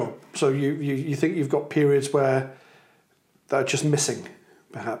out. Sure. So you think you've got periods where they're just missing,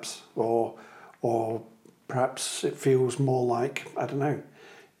 perhaps, or perhaps it feels more like, I don't know,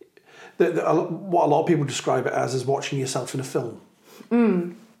 what a lot of people describe it as is watching yourself in a film.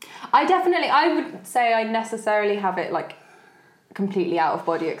 I would say I necessarily have it completely out of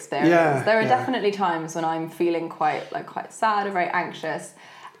body experience. There are definitely times when I'm feeling quite sad or very anxious,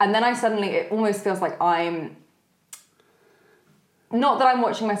 and then it almost feels like I'm, not that I'm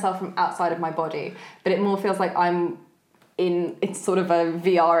watching myself from outside of my body, but it more feels like it's sort of a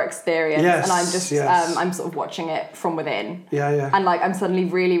VR experience, and I'm just I'm sort of watching it from within. And I'm suddenly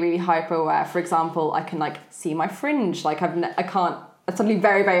really, really hyper aware. For example, I can see my fringe. I'm suddenly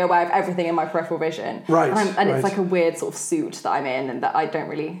very, very aware of everything in my peripheral vision. Right. And it's like a weird sort of suit that I'm in, and that I don't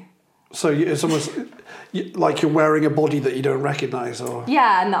really. So it's almost like you're wearing a body that you don't recognise, or.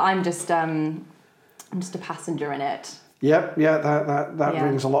 Yeah, and that I'm just a passenger in it. Yep, that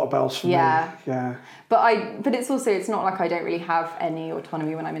rings a lot of bells for me. Yeah. But it's also, it's not like I don't really have any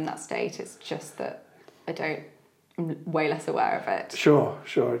autonomy when I'm in that state. It's just that I'm way less aware of it. Sure.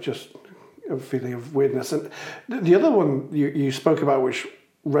 Just a feeling of weirdness. And the other one you spoke about, which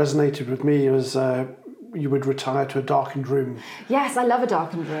resonated with me, was you would retire to a darkened room. Yes, I love a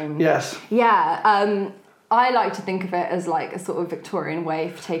darkened room. Yes. Yeah. I like to think of it as a sort of Victorian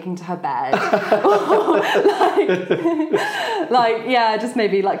waif taking to her bed. Just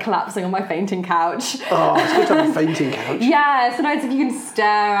maybe collapsing on my fainting couch. Oh, it's good to have a fainting couch. Yeah, sometimes if you can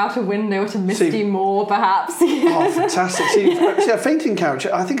stare out a window at a misty moor, perhaps. Oh, fantastic. See, a fainting couch,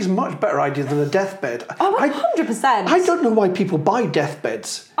 I think, is a much better idea than a deathbed. Oh, 100%. I don't know why people buy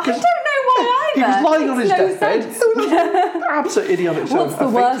deathbeds. I don't know why either. He was lying on his deathbed. Absolute idiotic. What's the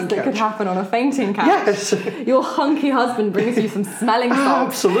worst that could happen on a fainting couch? Yes. Your hunky husband brings you some smelling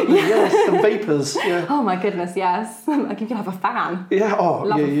salts. Absolutely, yes. Some vapours. Yeah. Oh my goodness, yes. You can have a fan. Yeah,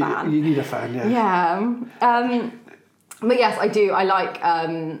 Love a fan. You need a fan, yeah. Yeah. But yes, I do.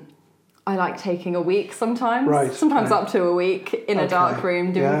 I I like taking a week sometimes. Right. Sometimes up to a week in a dark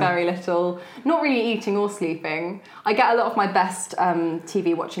room, doing very little, not really eating or sleeping. I get a lot of my best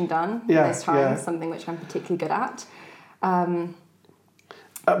TV watching done in those times, something which I'm particularly good at.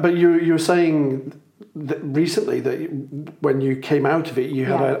 But you were saying that recently that when you came out of it, you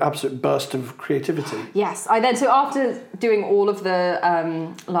had an absolute burst of creativity. Yes, so after doing all of the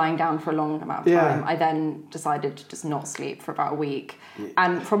lying down for a long amount of time, I then decided to just not sleep for about a week,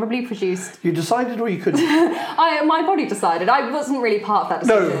 and probably produced. You decided, or you couldn't? My body decided. I wasn't really part of that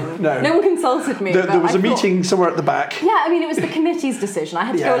decision. No one consulted me. There was a meeting somewhere at the back. Yeah, I mean, it was the committee's decision. I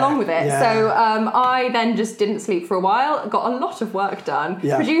had to go along with it. Yeah. So I then just didn't sleep for a while. Got a lot of work done.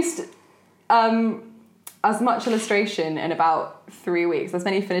 Yeah. Produced. As much illustration in about 3 weeks, as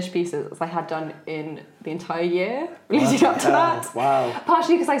many finished pieces as I had done in the entire year leading up to that. Wow.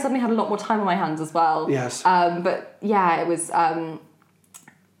 Partially because I suddenly had a lot more time on my hands as well. Yes. But yeah, it was,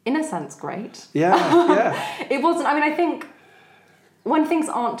 in a sense, great. Yeah. It wasn't, I think when things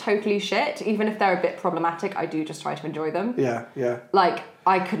aren't totally shit, even if they're a bit problematic, I do just try to enjoy them. Yeah. Like,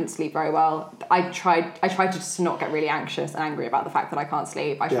 I couldn't sleep very well. I tried to just not get really anxious and angry about the fact that I can't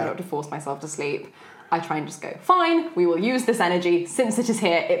sleep. I try not to force myself to sleep. I try and just go, fine, we will use this energy. Since it is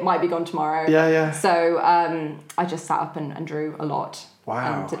here, it might be gone tomorrow. Yeah. So I just sat up and drew a lot.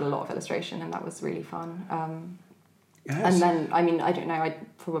 Wow. And did a lot of illustration, and that was really fun. Yes. And then, I don't know, I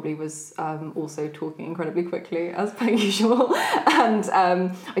probably was also talking incredibly quickly, as per usual. And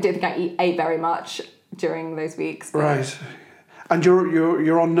I don't think I ate very much during those weeks. Right. And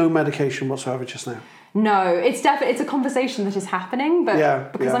you're on no medication whatsoever just now? No, it's a conversation that is happening,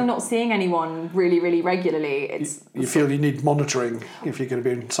 but because I'm not seeing anyone really, really regularly, you feel you need monitoring if you're going to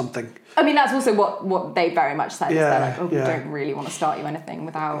be in something. I mean, that's also what they very much said. They're like, we don't really want to start you anything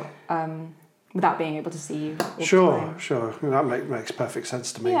without being able to see you. Sure. That makes perfect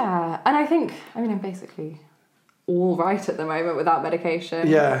sense to me. Yeah, and I think, I'm basically all right at the moment without medication.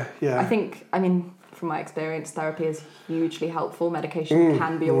 Yeah. I think, from my experience, therapy is hugely helpful. Medication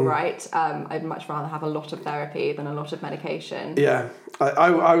can be all right. I'd much rather have a lot of therapy than a lot of medication. Yeah.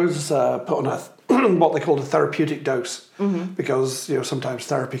 I was put on what they call a therapeutic dose because sometimes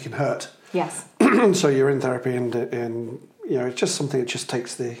therapy can hurt. Yes. So you're in therapy and it's just something that just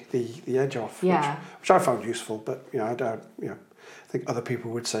takes the edge off. Yeah. Which I found useful, but I think other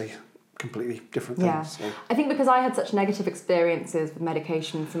people would say completely different things. Yeah. So. I think because I had such negative experiences with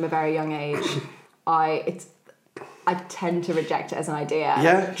medication from a very young age, I tend to reject it as an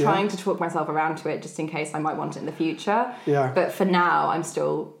idea. Trying to talk myself around to it just in case I might want it in the future. Yeah. But for now, I'm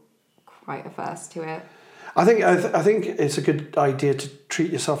still quite averse to it. I think it's a good idea to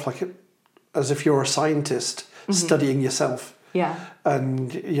treat yourself as if you're a scientist studying yourself. Yeah.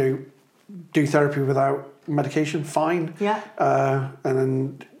 And do therapy without medication, fine. Yeah. And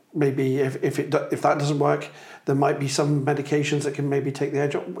then maybe if that doesn't work, there might be some medications that can maybe take the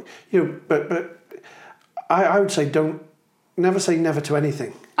edge off. But I would say never say never to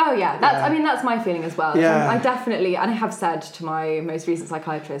anything. Oh yeah, that's my feeling as well. Yeah. I definitely, and I have said to my most recent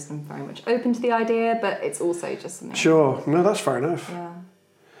psychiatrist, I'm very much open to the idea, but it's also just something. Sure, no, that's fair enough. Yeah.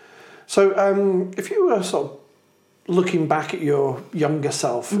 So, if you were sort of looking back at your younger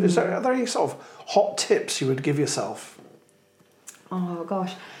self, are there any sort of hot tips you would give yourself? Oh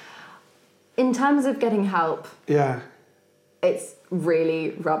gosh, in terms of getting help, it's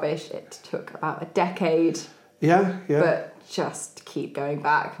really rubbish. It took about a decade. Yeah. But just keep going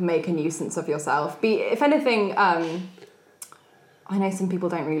back. Make a nuisance of yourself. If anything, I know some people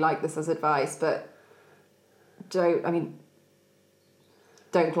don't really like this as advice, but don't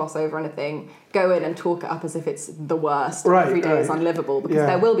gloss over anything. Go in and talk it up as if it's the worst. Right, every day is unlivable, because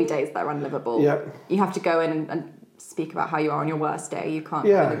there will be days that are unlivable. Yeah. You have to go in and speak about how you are on your worst day. You can't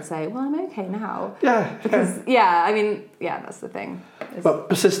go in and say, well, I'm okay now. Yeah. Because, that's the thing. But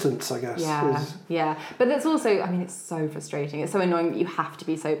persistence, I guess. Yeah. But it's also, it's so frustrating. It's so annoying that you have to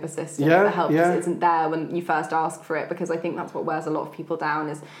be so persistent. Yeah, the help just isn't there when you first ask for it, because I think that's what wears a lot of people down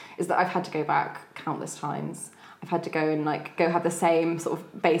is that I've had to go back countless times. I've had to go and go have the same sort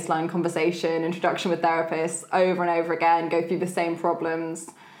of baseline conversation, introduction with therapists over and over again, go through the same problems.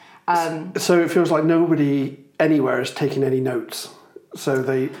 So it feels like nobody anywhere has taken any notes. So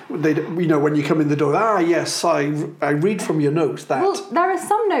they when you come in the door, yes, I read from your notes that. Well, there are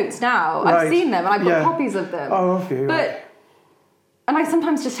some notes now. Right. I've seen them and I've got copies of them. Oh, have you? And I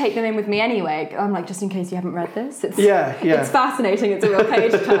sometimes just take them in with me anyway. I'm like, just in case you haven't read this. It's fascinating. It's a real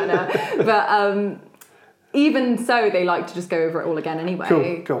page turner. But even so, they like to just go over it all again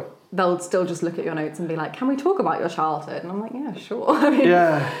anyway. Cool. they'll still just look at your notes and be like, can we talk about your childhood? And I'm like, yeah, sure. I mean,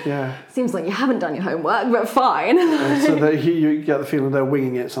 yeah. Seems like you haven't done your homework, but fine. So you get the feeling they're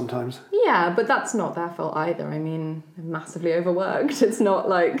winging it sometimes. Yeah, but that's not their fault either. I mean, they're massively overworked. It's not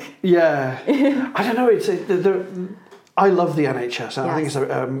like... Yeah. I don't know, I love the NHS, and I think it's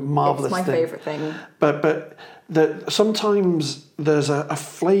a marvellous thing. It's my favourite thing. But sometimes there's a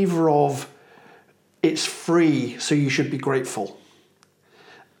flavour of it's free, so you should be grateful.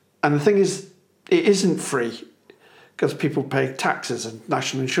 And the thing is, it isn't free because people pay taxes and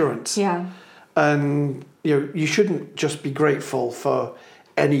national insurance. Yeah. And you shouldn't just be grateful for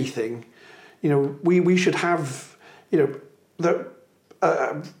anything. We should have from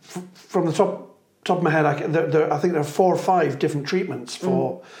the top of my head, I think there are 4 or 5 different treatments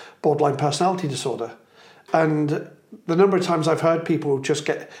for borderline personality disorder, and the number of times I've heard people just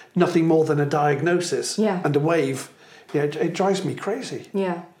get nothing more than a diagnosis and a wave, it drives me crazy.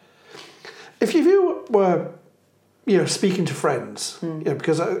 Yeah. If you were, speaking to friends,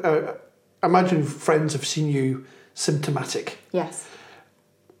 because I imagine friends have seen you symptomatic. Yes.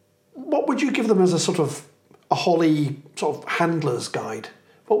 What would you give them as a sort of a Holly sort of handler's guide?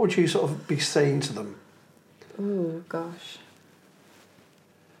 What would you sort of be saying to them? Oh, gosh.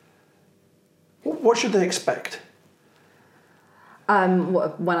 What should they expect?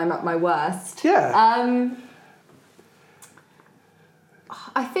 When I'm at my worst? Yeah.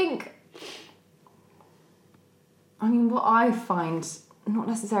 I think... what I find, not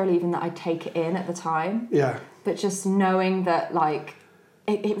necessarily even that I take it in at the time. Yeah. But just knowing that, like...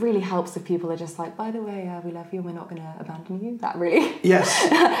 It really helps if people are just like, by the way, we love you and we're not going to abandon you. That really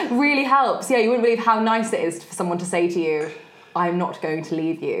really helps. Yeah, you wouldn't believe how nice it is for someone to say to you, I'm not going to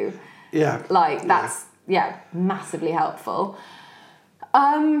leave you. Yeah. Like, that's, massively helpful.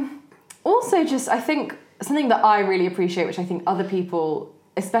 Also, just, I think, something that I really appreciate, which I think other people,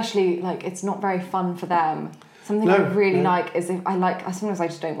 especially, like, it's not very fun for them. Something I really like is sometimes I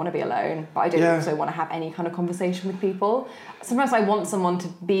just don't want to be alone, but I don't also want to have any kind of conversation with people. Sometimes I want someone to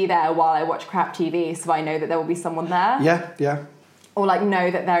be there while I watch crap TV, so I know that there will be someone there. Yeah. Or like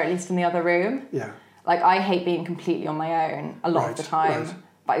know that they're at least in the other room. Yeah. Like I hate being completely on my own a lot of the time. Right.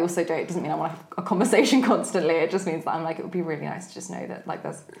 But I also it doesn't mean I want to have a conversation constantly. It just means that I'm like, it would be really nice to just know that like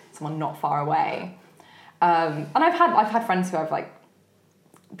there's someone not far away. And I've had friends who I've like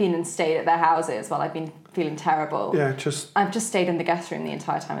been and stayed at their houses while I've been feeling terrible. Yeah, I've just stayed in the guest room the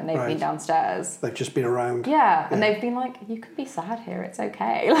entire time and they've been downstairs. They've just been around. Yeah, and they've been like, you can be sad here, it's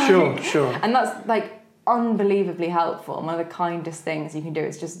okay. Like, Sure. And that's like unbelievably helpful. And one of the kindest things you can do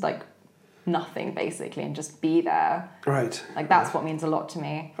is just like nothing basically and just be there. Right. Like that's what means a lot to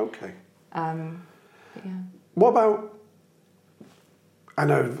me. Okay. But yeah. What about, I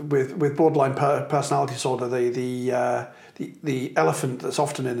know with borderline personality disorder, the elephant that's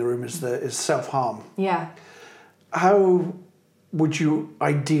often in the room is self-harm. Yeah. How would you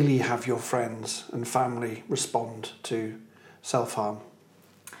ideally have your friends and family respond to self-harm?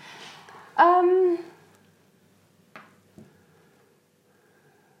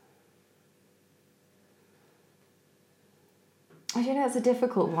 I don't know, it's a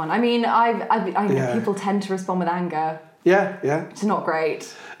difficult one. I mean, I know people tend to respond with anger. Yeah. It's not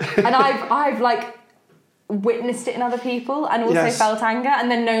great. And I've like witnessed it in other people and also felt anger and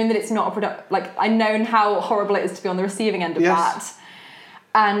then known that it's not I've known how horrible it is to be on the receiving end of that.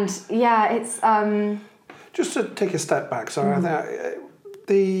 And it's just to take a step back,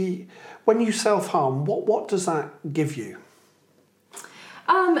 when you self-harm, what does that give you?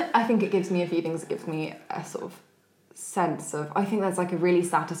 I think it gives me a few things. It gives me a sort of sense of, I think there's like a really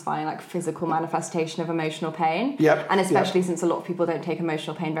satisfying like physical manifestation of emotional pain. Yep. And especially since a lot of people don't take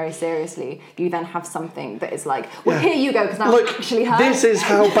emotional pain very seriously, you then have something that is like, well, here you go, because now it actually hurts. This is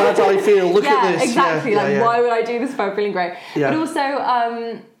how bad I feel. Look at this. Exactly. Why would I do this if I'm feeling great? Yeah. But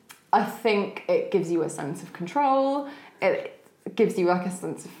also, I think it gives you a sense of control. It gives you like a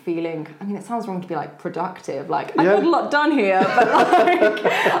sense of feeling. I mean, it sounds wrong to be like productive. Like I've got a lot done here, but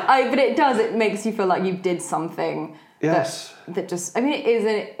like, but it does. It makes you feel like you did something. Yes. That just. I mean,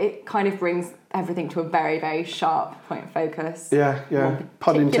 it kind of brings everything to a very, very sharp point of focus. Yeah.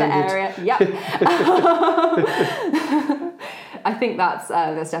 Pun intended. Area. Yep. I think that's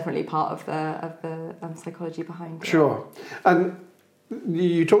definitely part of the psychology behind it. Sure. And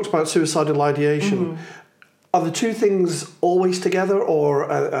you talked about suicidal ideation. Mm-hmm. Are the two things always together, or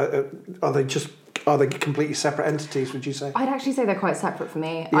are they completely separate entities, would you say? I'd actually say they're quite separate for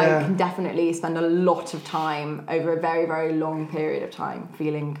me. Yeah. I can definitely spend a lot of time over a very, very long period of time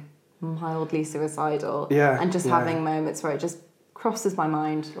feeling mildly suicidal. Yeah. And just having moments where it just crosses my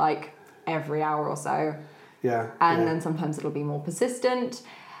mind like every hour or so. Yeah. And then sometimes it'll be more persistent.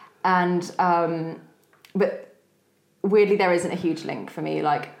 And but weirdly, there isn't a huge link for me.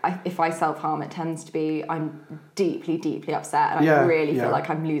 Like, if I self-harm, it tends to be I'm deeply, deeply upset, and I really feel like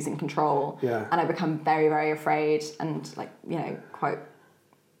I'm losing control, and I become very, very afraid, and like, you know, quite.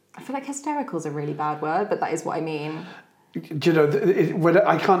 I feel like hysterical is a really bad word, but that is what I mean. Do you know, when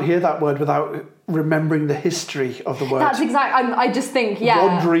I can't hear that word without remembering the history of the word. That's exactly. I just think,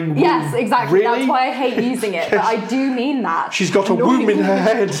 wandering womb. Yes, exactly. Really? That's why I hate using it, but I do mean that. She's got a womb in her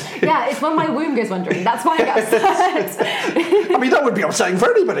head. Yeah, it's when my womb goes wandering. That's why I get upset. I mean, that would be upsetting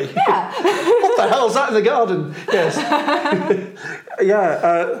for anybody. Yeah. What the hell's that in the garden? Yes.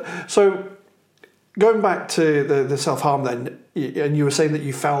 So going back to the self-harm then, and you were saying that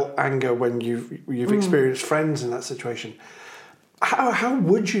you felt anger when you've experienced friends in that situation. How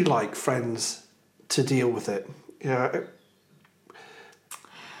would you like friends to deal with it? Yeah.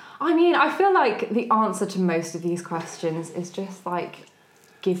 I mean, I feel like the answer to most of these questions is just like,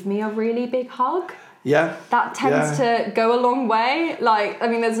 give me a really big hug. Yeah. That tends to go a long way. Like, I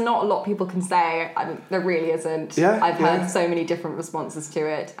mean, there's not a lot people can say. I mean, there really isn't. Yeah, I've heard so many different responses to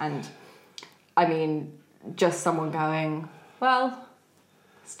it. And I mean, just someone going, well,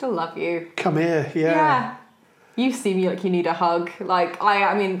 still love you. Come here, Yeah. You seem like you need a hug. Like,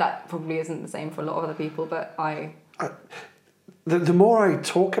 I mean, that probably isn't the same for a lot of other people, but The more I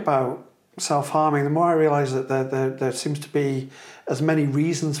talk about self-harming, the more I realise that there seems to be as many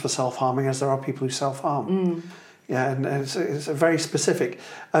reasons for self-harming as there are people who self-harm. Yeah, and it's very specific.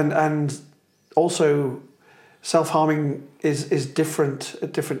 And also self-harming is different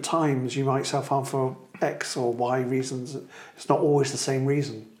at different times. You might self-harm for X or Y reasons. It's not always the same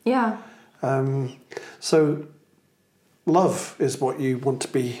reason. Yeah. So love is what you want to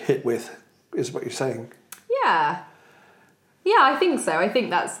be hit with, is what you're saying. Yeah. Yeah, I think so. I think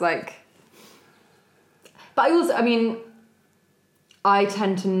that's like... But I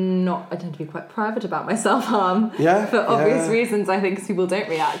tend to be quite private about my self-harm. Yeah. For obvious reasons, I think, because people don't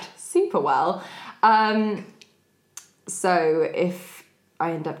react super well. So if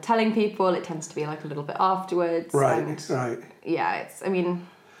I end up telling people, it tends to be like a little bit afterwards. Right. Yeah,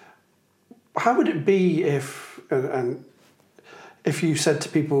 How would it be if you said to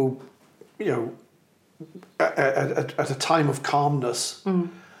people, you know, at a time of calmness,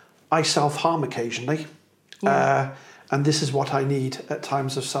 I self-harm occasionally, and this is what I need at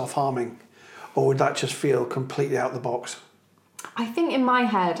times of self-harming, or would that just feel completely out of the box? I think in my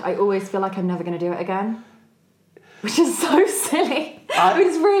head, I always feel like I'm never going to do it again, which is so silly.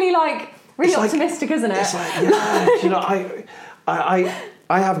 It's really optimistic, isn't it? It's like, yeah, you know, I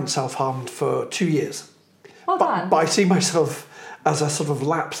haven't self-harmed for 2 years. Well done. But I see myself as a sort of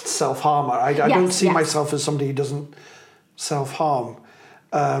lapsed self-harmer. I don't see myself as somebody who doesn't self-harm.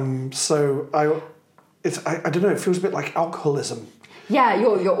 So I don't know, it feels a bit like alcoholism. Yeah,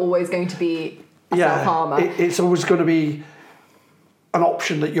 you're always going to be a self-harmer. It's always going to be an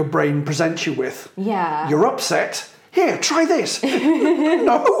option that your brain presents you with. Yeah. You're upset. Here, try this.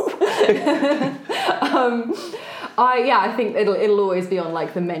 No. I think it'll always be on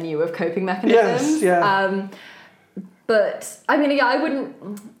like the menu of coping mechanisms. Yes, yeah. But I mean, I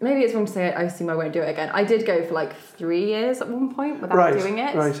wouldn't. Maybe it's wrong to say I assume I won't do it again. I did go for like 3 years at one point without doing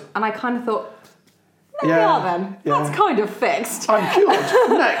it, and I kind of thought, there we are then. Yeah. That's kind of fixed. I'm cured.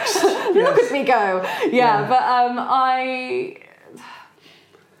 Next. Look at me go. Yeah. But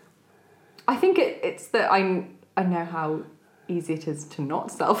I think it's that I know how easy it is to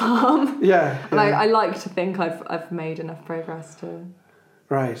not self-harm. Yeah. And I like to think I've made enough progress to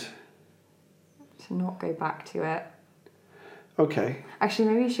not go back to it. Okay. Actually,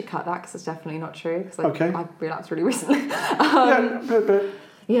 maybe you should cut that because it's definitely not true. Because I relapsed really recently.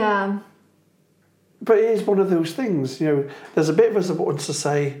 Yeah. But it is one of those things, you know, there's a bit of us that wants to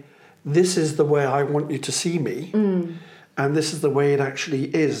say, this is the way I want you to see me, and this is the way it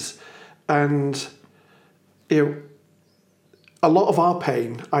actually is. And, you know, a lot of our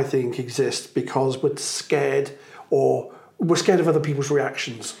pain, I think, exists because we're scared of other people's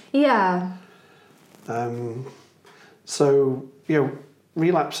reactions. Yeah. So, you know,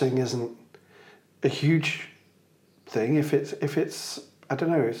 relapsing isn't a huge thing if it's I don't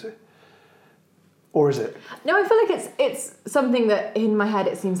know, is it? Or is it? No, I feel like it's something that in my head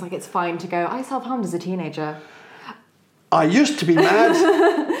it seems like it's fine to go, I self-harmed as a teenager. I used to be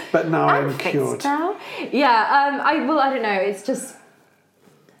mad, but now I'm cured. Now. Yeah, I don't know, it's just...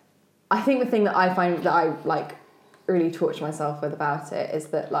 I think the thing that I find that I, like, really torture myself with about it is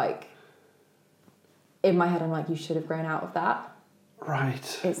that, like, in my head I'm like, you should have grown out of that.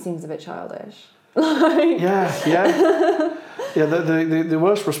 Right. It seems a bit childish. Yeah. Yeah, the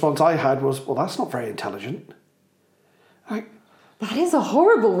worst response I had was, well, that's not very intelligent. Like, That is a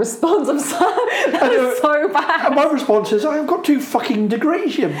horrible response. That is so bad. And my response is, I've got 2 fucking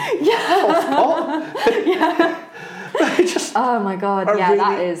degrees, you Yeah. Oh my God,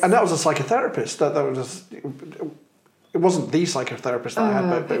 that is... And that was a psychotherapist. That was just... It wasn't the psychotherapist that I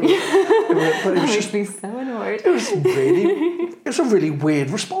had, but it was just... me so annoyed. It was a really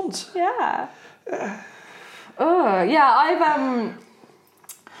weird response. Yeah. I've...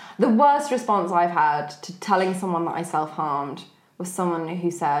 The worst response I've had to telling someone that I self-harmed was someone who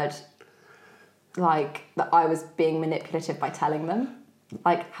said, like, that I was being manipulative by telling them.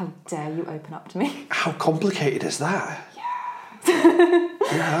 Like, how dare you open up to me? How complicated is that? Yeah.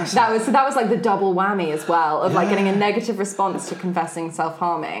 That was like the double whammy as well of like getting a negative response to confessing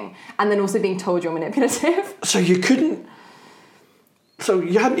self-harming and then also being told you're manipulative. So you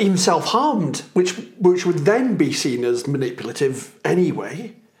hadn't even self-harmed, which would then be seen as manipulative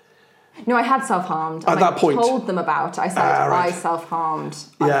anyway. No, I had self-harmed. At that point. I told them about it. I said, I self-harmed.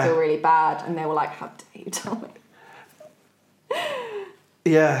 I feel really bad. And they were like, how dare you tell me?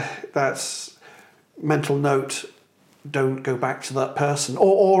 Yeah, that's mental note. Don't go back to that person.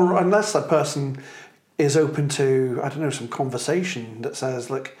 Or unless that person is open to, I don't know, some conversation that says,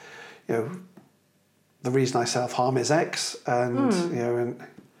 look, the reason I self-harm is X. And,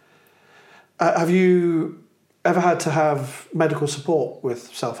 have you ever had to have medical support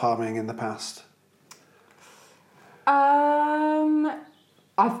with self-harming in the past?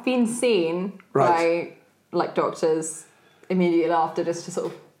 I've been seen by like doctors immediately after just to sort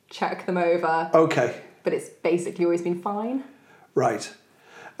of check them over. Okay. But it's basically always been fine. Right.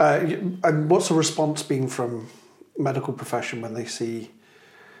 And what's the response been from medical profession when they see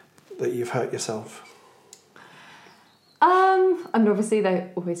that you've hurt yourself? I mean, obviously they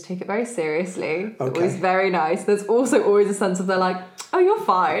always take it very seriously. Okay. Always very nice. There's also always a sense of they're like, oh, you're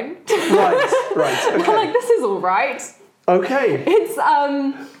fine. Right. Okay. I'm like, this is all right. Okay. It's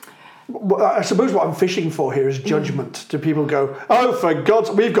Well, I suppose what I'm fishing for here is judgment. Do people go, oh, for God's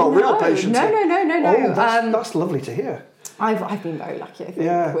sake, we've got real patients No. Oh, that's lovely to hear. I've been very lucky, I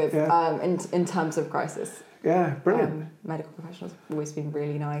think, with in terms of crisis. Yeah, brilliant. Medical professionals have always been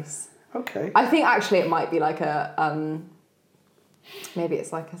really nice. Okay. I think actually it might be like a maybe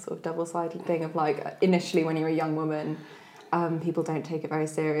it's like a sort of double-sided thing of like initially when you're a young woman, people don't take it very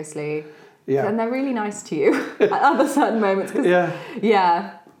seriously. Yeah. And they're really nice to you at other certain moments.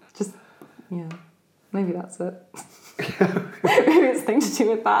 Maybe that's it. Maybe it's something to do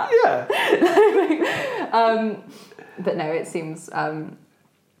with that. Yeah. But no, it seems people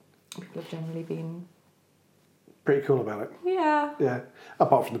have generally been pretty cool about it. Yeah. Yeah.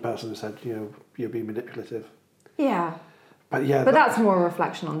 Apart from the person who said, you're being manipulative. Yeah. But yeah. But that's more a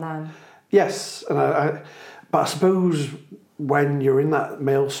reflection on them. Yes, but I suppose when you're in that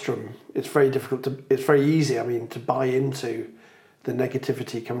maelstrom, it's very easy, to buy into the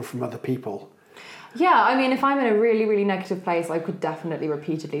negativity coming from other people. Yeah, I mean, if I'm in a really, really negative place, I could definitely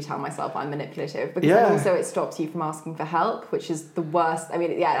repeatedly tell myself I'm manipulative because then also it stops you from asking for help, which is the worst. I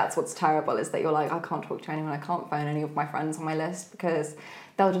mean, that's what's terrible is that you're like, I can't talk to anyone, I can't phone any of my friends on my list because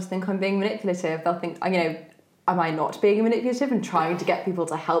they'll just think I'm being manipulative. They'll think, am I not being manipulative and trying to get people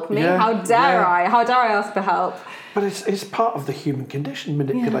to help me? Yeah, How dare I? How dare I ask for help? But it's part of the human condition,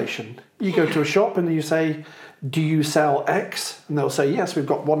 manipulation. Yeah. You go to a shop and you say, do you sell X? And they'll say, yes, we've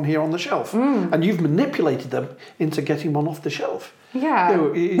got one here on the shelf. And you've manipulated them into getting one off the shelf. Yeah.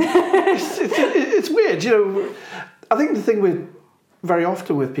 It's weird. I think the thing very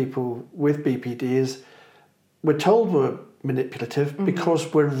often with people with BPD is we're told we're manipulative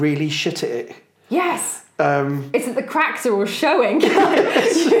because we're really shit at it. Yes. It's that the cracks are all showing.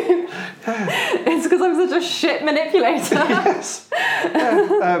 It's because I'm such a shit manipulator. Yes.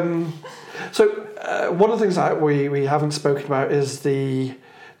 Yeah. So one of the things that we haven't spoken about is the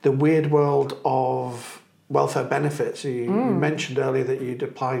weird world of welfare benefits. You mentioned earlier that you'd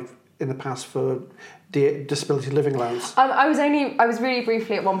applied in the past for disability living allowance. I was really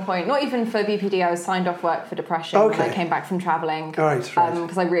briefly at one point, not even for BPD. I was signed off work for depression when I came back from travelling. Right.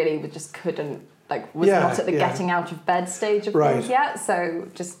 Because I really just couldn't. Was not at the getting out of bed stage of things yet, so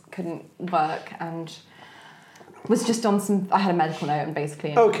just couldn't work and was just on I had a medical note and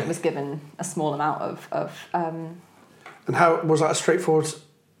basically was given a small amount of And how was that a straightforward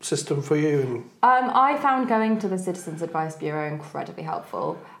system for you? I found going to the Citizens Advice Bureau incredibly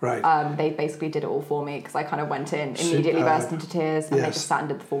helpful. Right. They basically did it all for me because I kind of went in, immediately burst into tears, and they just sat and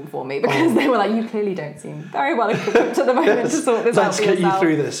did the form for me because they were like, you clearly don't seem very well equipped at the moment to sort this out for yourself. Let's get you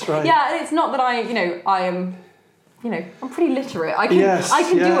through this, right? Yeah, it's not that I am I'm pretty literate. I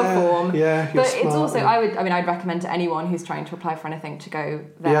can do a form. Yeah, but smart, it's also, I'd recommend to anyone who's trying to apply for anything to go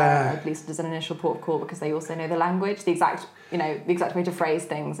there, at least as an initial port of call, because they also know the language, the exact way to phrase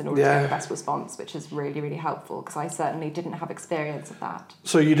things in order to get the best response, which is really, really helpful, because I certainly didn't have experience of that.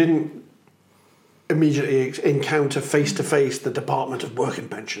 So you didn't immediately encounter face-to-face the Department of Work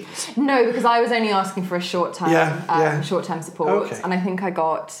and Pensions? No, because I was only asking for a short-term support, and I think I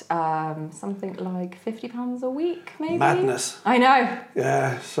got something like £50 a week, maybe. Madness. I know.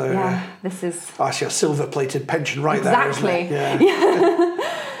 Yeah. So this is actually a silver-plated pension right exactly. there. Exactly. Yeah.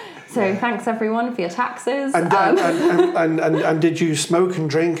 So thanks everyone for your taxes. And did you smoke and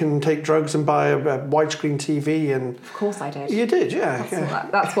drink and take drugs and buy a widescreen TV? And of course I did. You did, yeah.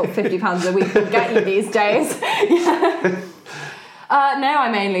 That's what £50 a week will get you these days. No, I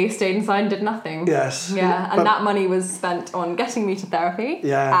mainly stayed inside and did nothing. Yes. Yeah, and that money was spent on getting me to therapy.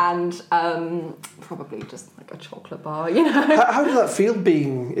 Yeah. And probably just like a chocolate bar, How did that feel,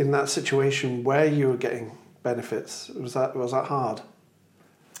 being in that situation where you were getting benefits? Was that hard?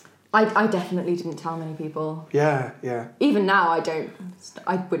 I definitely didn't tell many people. Yeah. Even now,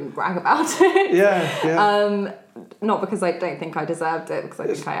 I wouldn't brag about it. Yeah. Not because I don't think I deserved it, because I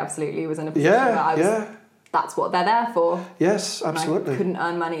think I absolutely was in a position where that's what they're there for. Yes, absolutely. And I couldn't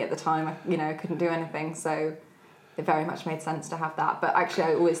earn money at the time. I couldn't do anything, so it very much made sense to have that. But actually,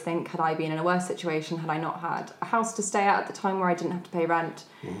 I always think, had I been in a worse situation, had I not had a house to stay at the time where I didn't have to pay rent,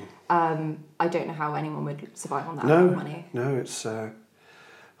 I don't know how anyone would survive on that amount of money. No, it's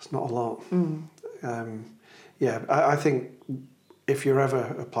not a lot. I think if you're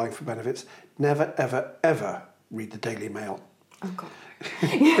ever applying for benefits, never, ever, ever read the Daily Mail. Oh, God.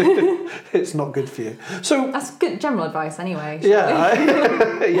 It's not good for you. So that's good general advice anyway.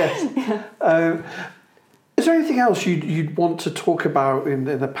 Yes. Is there anything else you'd want to talk about in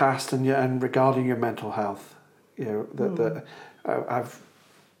the past and regarding your mental health, that I've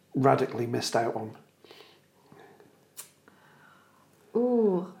radically missed out on?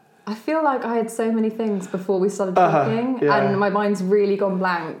 Ooh, I feel like I had so many things before we started talking, and my mind's really gone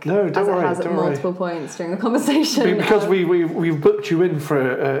blank. No, don't worry. It has at multiple points during the conversation. Because we've booked you in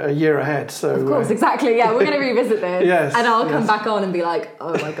for a year ahead, so of course, exactly. Yeah, we're going to revisit this, yes, and I'll come back on and be like,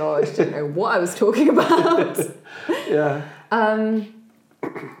 "Oh my god, I didn't know what I was talking about." Yeah.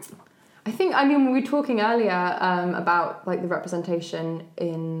 I think, we were talking earlier about like the representation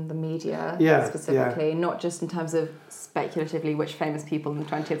in the media specifically, not just in terms of speculatively which famous people in the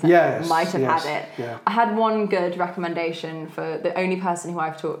 20th century might have had it. Yeah. I had one good recommendation for the only person who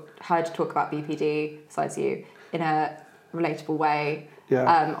I've heard talk about BPD, besides you, in a relatable way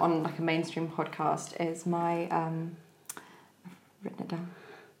on like a mainstream podcast is my, I've written it down,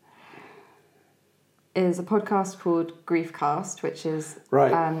 is a podcast called Griefcast, which is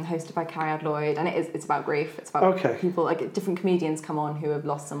hosted by Carrie Lloyd, and it's about grief. It's about people, like different comedians come on who have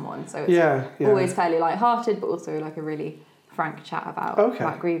lost someone, so it's always fairly light-hearted, but also like a really frank chat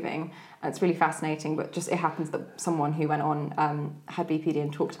about grieving, and it's really fascinating. But just it happens that someone who went on had BPD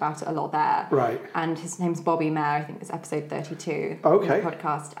and talked about it a lot there, right? And his name's Bobby Mayer. I think it's episode 32 of the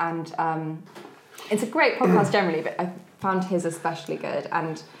podcast, and it's a great podcast generally, but I found his especially good.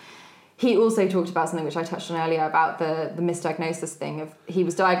 And he also talked about something which I touched on earlier about the misdiagnosis thing of he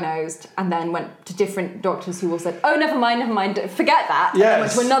was diagnosed and then went to different doctors who all said, oh, never mind, forget that. Yes. And then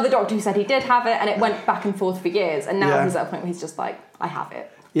went to another doctor who said he did have it, and it went back and forth for years. And now he's at a point where he's just like, I have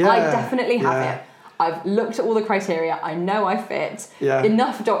it. Yeah. I definitely have it. I've looked at all the criteria. I know I fit. Yeah.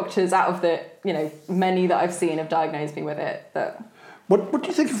 Enough doctors out of the many that I've seen have diagnosed me with it. What do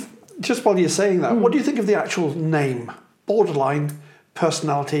you think of, just while you're saying that, what do you think of the actual name, borderline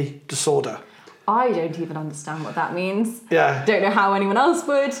personality disorder? I don't even understand what that means. Yeah. Don't know how anyone else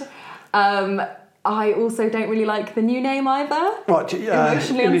would. I also don't really like the new name either. What?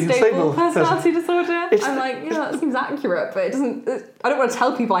 Emotionally unstable personality disorder. I'm like, that seems accurate, but it doesn't. I don't want to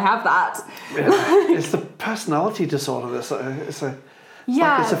tell people I have that. Yeah. It's the personality disorder that's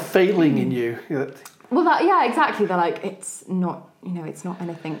it's a failing in you. Well, exactly. They're like, it's not. It's not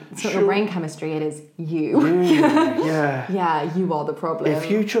anything. It's not your brain chemistry. It is you. Yeah, you are the problem. If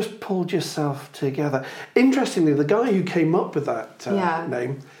you just pulled yourself together. Interestingly, the guy who came up with that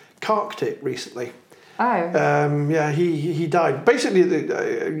name carked it recently. Oh. He died. Basically,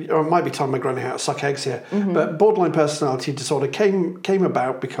 or it might be time I'm running out of suck eggs here, but borderline personality disorder came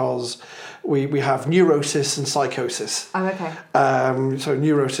about because we have neurosis and psychosis. Oh, okay. So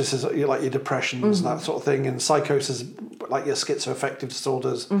neurosis is like your depressions and that sort of thing, and psychosis like your schizoaffective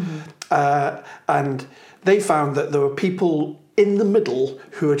disorders. And they found that there were people in the middle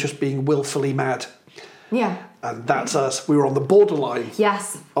who are just being willfully mad. Yeah. And that's us. We were on the borderline.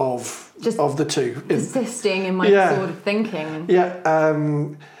 Yes. Of the two. Persisting in my disordered thinking. Yeah.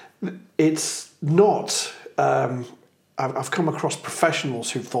 It's not. I've come across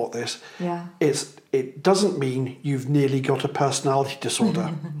professionals who've thought this. Yeah. It doesn't mean you've nearly got a personality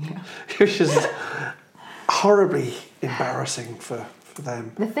disorder, yeah. which is horribly embarrassing for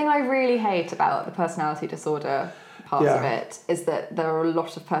them. The thing I really hate about the personality disorder part of it is that there are a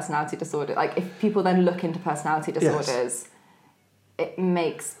lot of personality disorders. Like, if people then look into personality disorders, it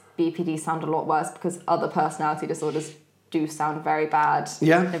makes BPD sound a lot worse, because other personality disorders do sound very bad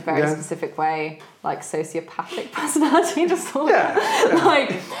in a very specific way, like sociopathic personality disorder.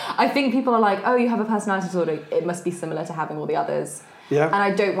 Like, I think people are like, oh, you have a personality disorder, it must be similar to having all the others. And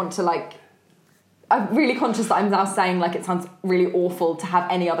I don't want to, like, I'm really conscious that I'm now saying, like, it sounds really awful to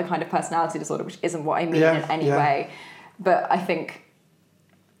have any other kind of personality disorder, which isn't what I mean in any way. But I think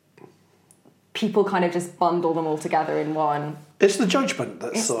people kind of just bundle them all together in one. It's the judgment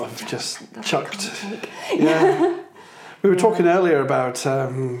that's sort of just chucked. We were talking earlier about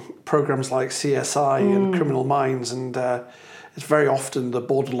programs like CSI and Criminal Minds, and it's very often the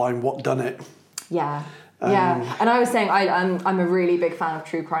borderline what done it. And I was saying I'm a really big fan of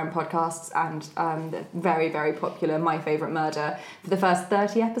true crime podcasts, and the very, very popular My Favourite Murder. For the first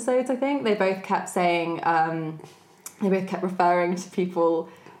 30 episodes, I think, they both kept saying, they both kept referring to people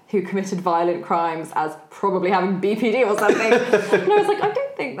who committed violent crimes as probably having BPD or something. And I was like, I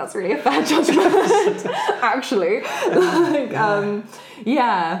don't think that's really a fair judgment, actually.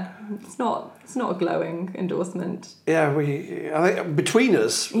 It's not a glowing endorsement. I think between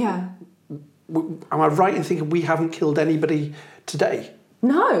us, am I right in thinking we haven't killed anybody today?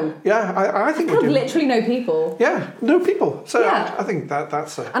 No. I think we do. Literally no people. No people. So I think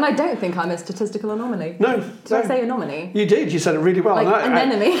that's a... And I don't think I'm a statistical anomaly. No. Did I say anomaly? You did. You said it really well. Like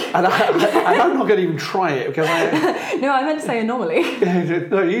anemone. And I'm not going to even try it, because I... No, I meant to say anomaly.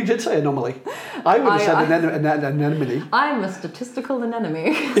 No, you did say anomaly. I would have said an anemone. I'm a statistical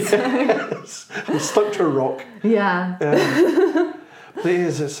anemone. Yes. I'm stuck to a rock.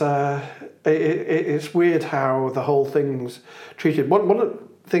 It's weird how the whole thing's treated. One of the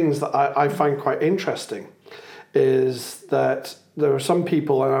things that I find quite interesting is that there are some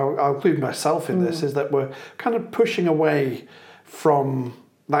people, and I'll include myself in this, is that we're kind of pushing away from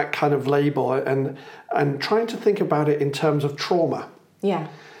that kind of label and trying to think about it in terms of trauma.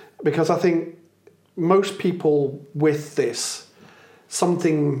 Because I think most people with this,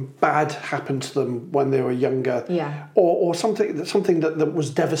 something bad happened to them when they were younger, or something that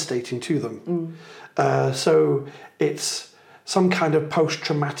was devastating to them. So it's some kind of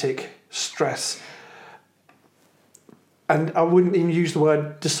post-traumatic stress. And I wouldn't even use the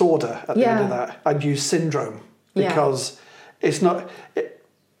word disorder at the end of that. I'd use syndrome, because it's not...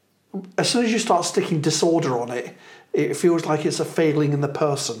 as soon as you start sticking disorder on it, it feels like it's a failing in the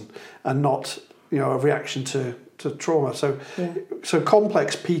person and not, a reaction to trauma. So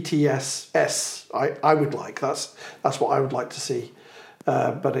complex PTSS, I would like. That's what I would like to see.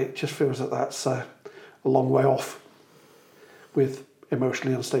 But it just feels that that's a long way off, with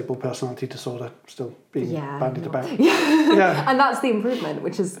emotionally unstable personality disorder still being bandied about. And that's the improvement,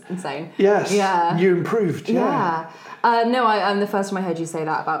 which is insane. You improved. No, I'm the first time I heard you say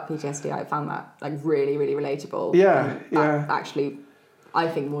that about PTSD, I found that like really, really relatable. That actually, I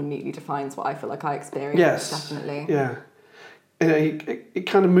think, more neatly defines what I feel like I experience. Definitely. It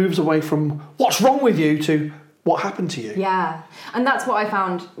kind of moves away from what's wrong with you to what happened to you. And that's what I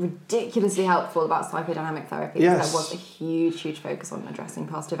found ridiculously helpful about psychodynamic therapy. There was a huge focus on addressing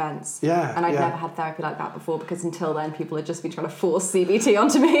past events. And I'd never had therapy like that before, because until then people had just been trying to force CBT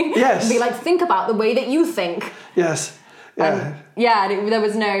onto me. And be like, think about the way that you think. And there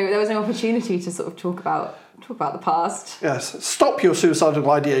was no opportunity to sort of talk about the past. Stop your suicidal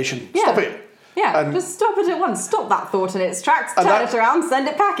ideation. Stop it. Just stop it at once. Stop that thought in its tracks, turn it around, send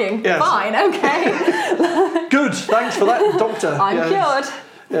it packing. Fine, okay. Good, thanks for that, doctor. I'm cured.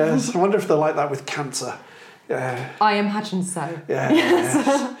 I wonder if they're like that with cancer. I imagine so.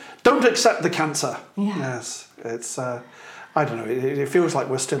 Don't accept the cancer. It's... I don't know, it feels like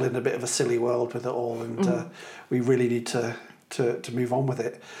we're still in a bit of a silly world with it all, and we really need to move on with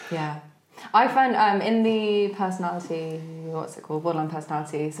it. I found in the personality, Borderline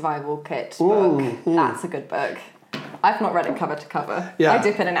Personality Survival Kit book, that's a good book. I've not read it cover to cover. I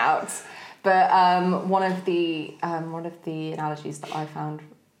dip in and out. But one of the analogies that I found...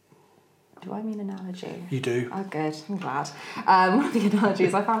 Do I mean analogy? You do. Oh, good. I'm glad. One of the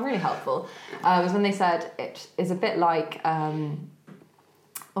analogies I found really helpful was when they said it is a bit like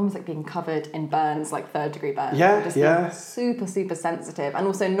almost like being covered in burns, like 3rd-degree burns. Yeah, just being super, super sensitive, and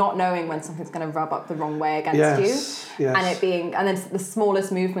also not knowing when something's going to rub up the wrong way against you. Yes. And then the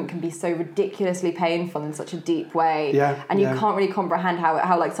smallest movement can be so ridiculously painful in such a deep way. Yeah. And you can't really comprehend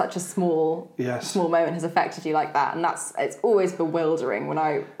how like such a small moment has affected you like that. And it's always bewildering when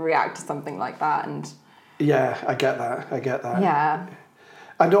I react to something like that. And yeah, I get that. Yeah.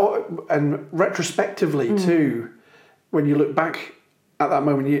 And retrospectively too, when you look back at that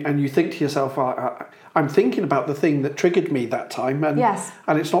moment and you think to yourself, I'm thinking about the thing that triggered me that time, and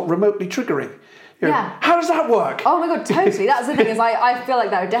it's not remotely triggering. You know, how does that work? Oh my God, totally. That's the thing, is I feel like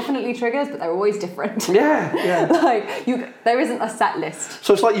there are definitely triggers, but they're always different. Yeah. Like there isn't a set list.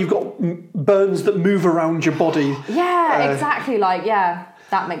 So it's like you've got burns that move around your body. Yeah, exactly. Like,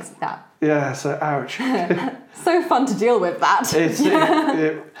 that makes that. Yeah, so ouch. So fun to deal with that.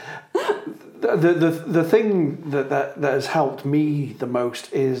 The thing that has helped me the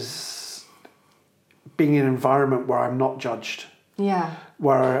most is being in an environment where I'm not judged. Yeah.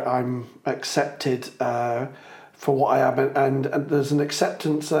 Where I'm accepted for what I am, and there's an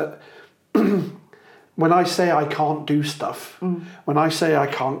acceptance that when I say I can't do stuff, when I say I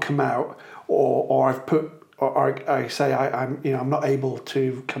can't come out, or I say I'm not able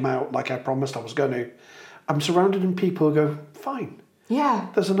to come out like I promised I was going to, I'm surrounded in people who go, fine. Yeah.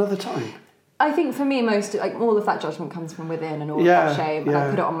 There's another time. I think for me, all of that judgment comes from within, and all of that shame, and I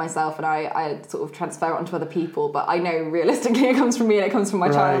put it on myself, and I sort of transfer it onto other people. But I know realistically it comes from me, and it comes from my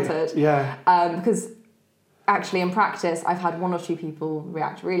childhood. Yeah. Because actually, in practice, I've had 1 or 2 people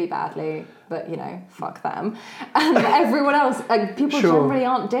react really badly, but fuck them. And everyone else, people generally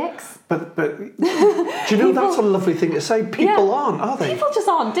aren't dicks. But do you know that's a lovely thing to say? People aren't, are they? People just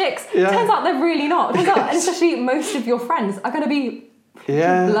aren't dicks. Yeah. Turns out they're really not. Turns out, and especially most of your friends are going to be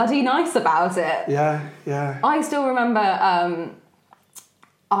bloody nice about it. Yeah. I still remember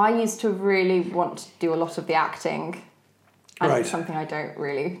I used to really want to do a lot of the acting, and it's something I don't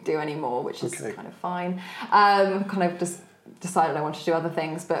really do anymore, which is kind of fine. Kind of just decided I wanted to do other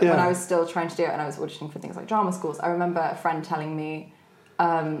things, but when I was still trying to do it and I was auditioning for things like drama schools, I remember a friend telling me,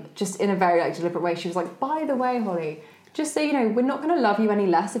 just in a very deliberate way, she was like, by the way, Holly, just so you know, we're not going to love you any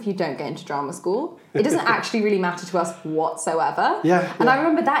less if you don't get into drama school. It doesn't actually really matter to us whatsoever. And I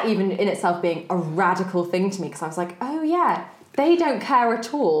remember that even in itself being a radical thing to me, because I was like, oh yeah, they don't care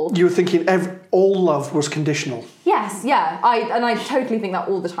at all. You were thinking all love was conditional. Yes, yeah. I totally think that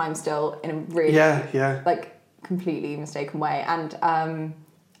all the time still, in a really completely mistaken way. And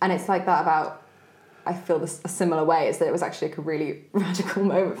it's like that about, I feel a similar way, is that it was actually a really radical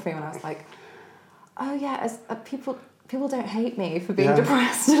moment for me when I was like, oh yeah, people don't hate me for being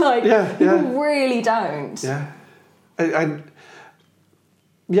depressed. People really don't. Yeah. I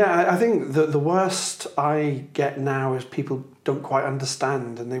think the worst I get now is people don't quite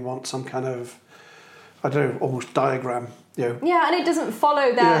understand, and they want some kind of, I don't know, almost diagram. Yeah, and it doesn't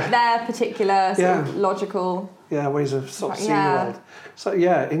follow their particular sort of logical ways of sort of seeing the world. So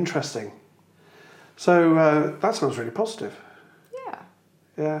interesting. So that sounds really positive.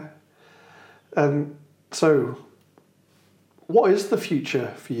 Yeah. So what is the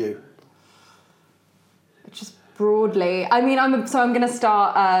future for you? Just broadly, I mean, I'm going to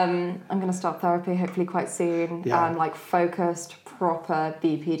start therapy hopefully quite soon. Focused, proper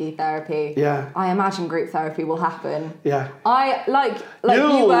BPD therapy. Yeah. I imagine group therapy will happen. Yeah. I like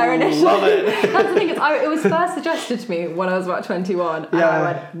you were initially. Love it. That's the thing, it was first suggested to me when I was about 21, and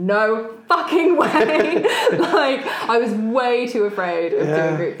I went, no fucking way. I was way too afraid of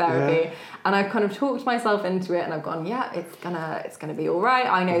doing group therapy. Yeah. And I've kind of talked myself into it, and I've gone, it's gonna be all right.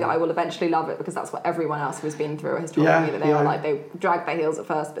 I know that I will eventually love it, because that's what everyone else who's been through it has told me, that they are they dragged their heels at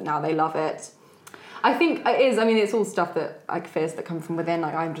first, but now they love it. I think it is. I mean, it's all stuff that fears that come from within.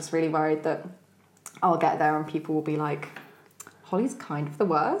 I'm just really worried that I'll get there and people will be like, Holly's kind of the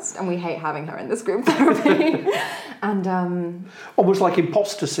worst, and we hate having her in this group therapy. And almost like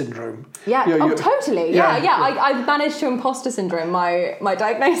imposter syndrome. Yeah. Totally. Yeah. I've managed to imposter syndrome my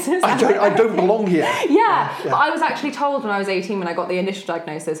diagnosis. I don't belong here. Yeah. But I was actually told when I was 18, when I got the initial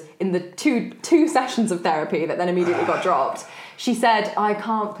diagnosis, in the two sessions of therapy that then immediately got dropped, she said, I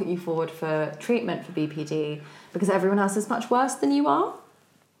can't put you forward for treatment for BPD because everyone else is much worse than you are.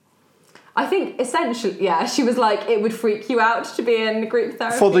 I think essentially, she was like, it would freak you out to be in group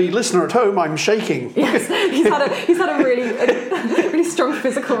therapy. For the listener at home, I'm shaking. Yes, he's had a really strong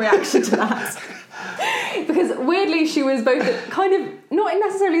physical reaction to that. Because weirdly, she was both kind of not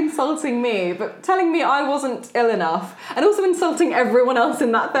necessarily insulting me, but telling me I wasn't ill enough, and also insulting everyone else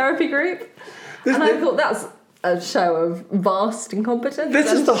in that therapy group. I thought a show of vast incompetence.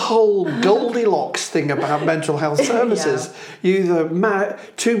 This is the whole Goldilocks thing about mental health services. Yeah. You're either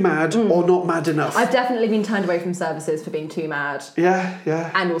too mad or not mad enough. I've definitely been turned away from services for being too mad. Yeah,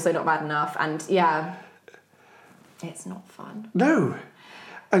 yeah. And also not mad enough. And yeah, it's not fun. No.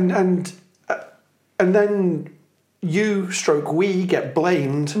 And then we get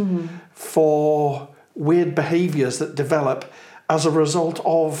blamed for weird behaviours that develop as a result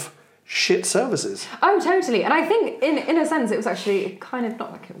of shit services. Oh, totally. And I think in a sense it was actually kind of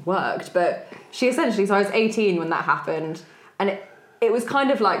not like it worked, but she essentially, so I was 18 when that happened, and it was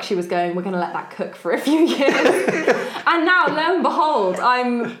kind of like she was going, we're going to let that cook for a few years. And now, lo and behold,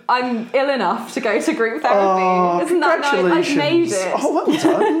 I'm ill enough to go to group therapy. Isn't that nice? I've made it. Oh, well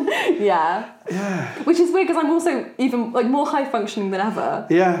done. Yeah. Yeah. Which is weird because I'm also even like more high functioning than ever.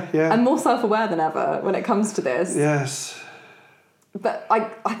 Yeah, yeah. And more self-aware than ever when it comes to this. Yes. But I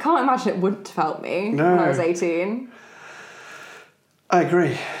can't imagine it wouldn't have helped me when I was 18. I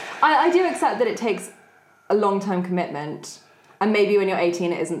agree. I do accept that it takes a long-term commitment. And maybe when you're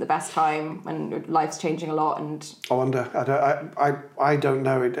 18, it isn't the best time when your life's changing a lot. And I wonder. I don't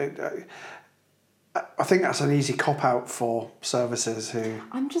know. I think that's an easy cop-out for services who...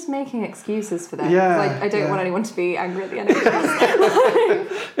 I'm just making excuses for them. Yeah, I don't want anyone to be angry at the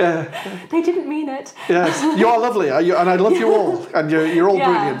NHS. Yeah. They didn't mean it. Yes, you are lovely, and I love you all, and you're all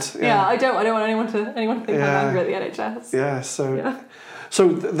brilliant. Yeah, I don't want anyone to think I'm angry at the NHS. Yeah,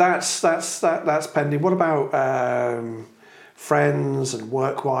 so that's pending. What about friends and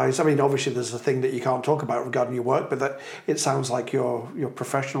work-wise? I mean, obviously there's a thing that you can't talk about regarding your work, but that it sounds like your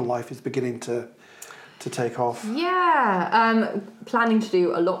professional life is beginning to take off. Yeah, planning to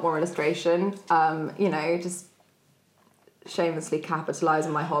do a lot more illustration. Just shamelessly capitalise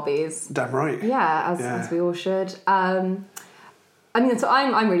on my hobbies. Damn right. Yeah, as we all should. So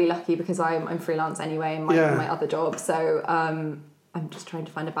I'm really lucky because I'm freelance anyway in my other job. So I'm just trying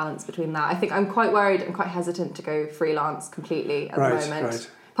to find a balance between that. I think I'm quite worried and quite hesitant to go freelance completely at the moment. Right.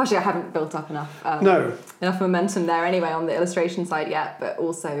 Partially, I haven't built up enough momentum there anyway on the illustration side yet, but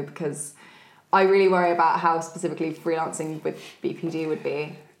also because I really worry about how specifically freelancing with BPD would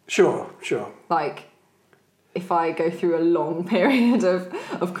be. Sure. Like, if I go through a long period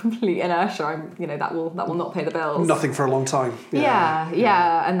of complete inertia, that will not pay the bills. Nothing for a long time.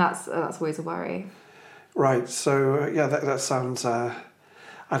 Yeah, and that's always a worry. Right. So that sounds I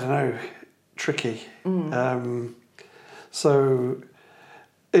don't know, tricky. So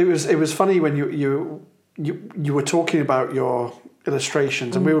it was funny when you were talking about your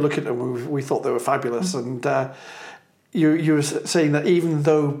illustrations, and we were looking at them. We thought they were fabulous, and you were saying that even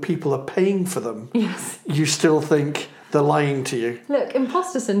though people are paying for them, yes, you still think they're lying to you. Look,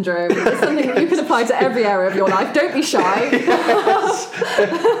 imposter syndrome is something that you can apply to every area of your life. Don't be shy.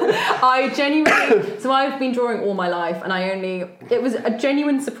 I genuinely... So I've been drawing all my life, and it was a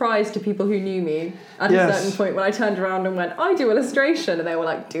genuine surprise to people who knew me at a certain point when I turned around and went, I do illustration. And they were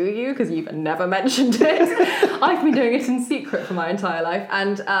like, do you? Because you've never mentioned it. I've been doing it in secret for my entire life.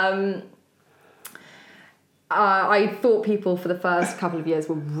 And... I thought people for the first couple of years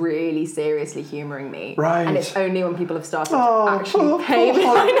were really seriously humouring me. Right. And it's only when people have started to actually pay me.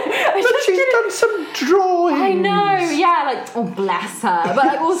 But she's done some drawing. I know, yeah, bless her.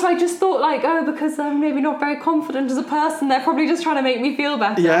 But also I just thought because I'm maybe not very confident as a person, they're probably just trying to make me feel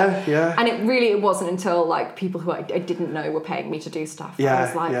better. Yeah. And it wasn't until people who I didn't know were paying me to do stuff. Yeah, I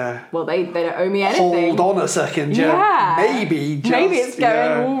was like, well, they don't owe me anything. Hold on a second, maybe it's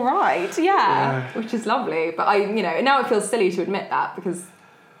going all right, which is lovely. But now it feels silly to admit that because,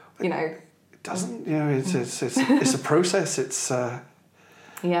 it doesn't. It's a process. It's.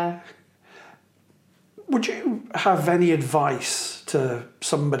 Yeah. Would you have any advice to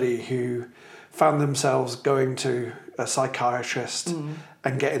somebody who found themselves going to a psychiatrist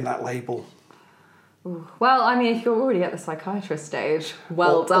and getting that label? Ooh. Well, if you're already at the psychiatrist stage,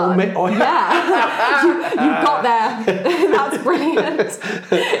 done. You got there. That's brilliant. It's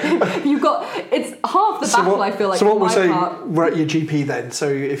half the battle, I feel like. So what we're saying, we're at your GP then. So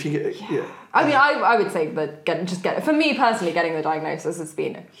if you get, I would say that for me personally, getting the diagnosis has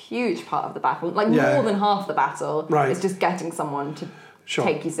been a huge part of the battle. More than half the battle is just getting someone to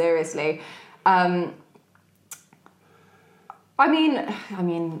take you seriously.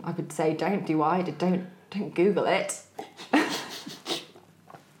 I would say don't do what I did. Don't Google it.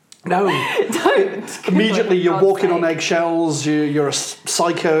 No. Don't. Immediately you're walking on eggshells. You're a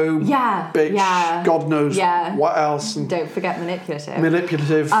psycho. Yeah. Bitch. Yeah. God knows what else. And don't forget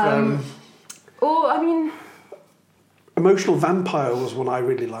manipulative. Emotional Vampire was one I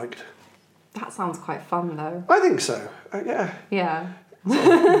really liked. That sounds quite fun though. I think so. Yeah. Yeah.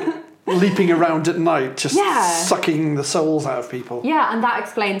 leaping around at night, just sucking the souls out of people. Yeah, and that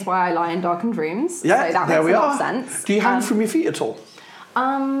explains why I lie in darkened rooms. Yeah, so that there makes we a lot are. of sense. Do you hang from your feet at all?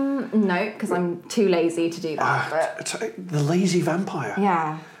 No, because I'm too lazy to do that. It's the lazy vampire.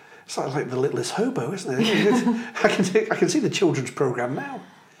 Yeah. It's like the littlest hobo, isn't it? I can see the children's programme now.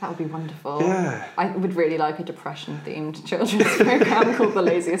 That would be wonderful. Yeah. I would really like a depression-themed children's programme called The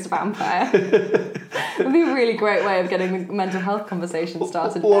Laziest Vampire. It would be a really great way of getting the mental health conversation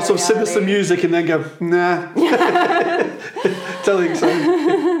started. Lots of sinister music and then go, nah. Telling so.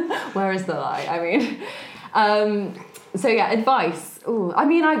 Where is the lie? I mean, so yeah, advice. Ooh, I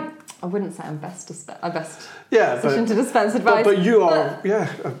mean, I wouldn't say I'm best positioned to dispense advice. But you are,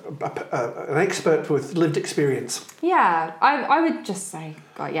 an expert with lived experience. Yeah, I would just say,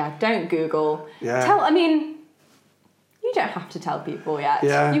 God, don't Google. Yeah. You don't have to tell people yet.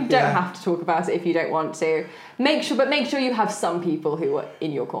 Yeah, you don't have to talk about it if you don't want to. Make sure you have some people who are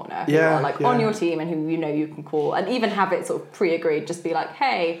in your corner, who are on your team and who you can call, and even have it sort of pre-agreed. Just be like,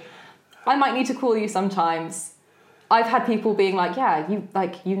 hey, I might need to call you sometimes. I've had people being like,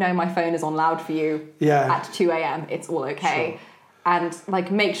 my phone is on loud for you at 2 a.m. It's all okay. Sure.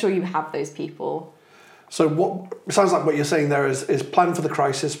 And make sure you have those people. So what sounds like what you're saying there is plan for the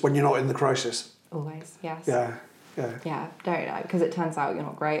crisis when you're not in the crisis. Always, yes. Yeah. Don't, because it turns out you're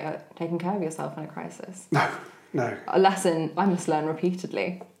not great at taking care of yourself in a crisis. No. A lesson I must learn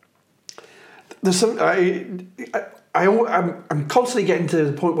repeatedly. There's some. I'm constantly getting to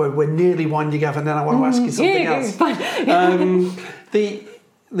the point where we're nearly winding up, and then I want to ask you something else.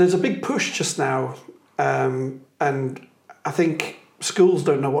 There's a big push just now, and I think schools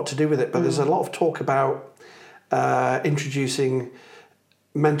don't know what to do with it, but there's a lot of talk about introducing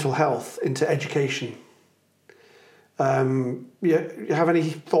mental health into education. You have any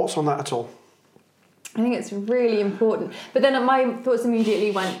thoughts on that at all? I think it's really important. But then my thoughts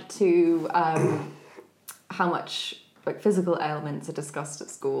immediately went to how much physical ailments are discussed at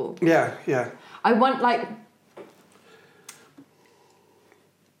school. Yeah. I want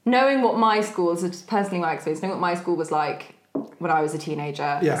knowing what my school, so just personally my experience, knowing what my school was like when I was a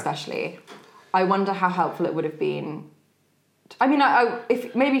teenager, especially. I wonder how helpful it would have been. I mean,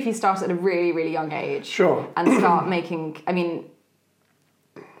 if you start at a really, really young age, sure, and start making. I mean,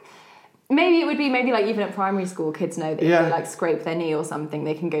 maybe it would be even at primary school, kids know that if they scrape their knee or something,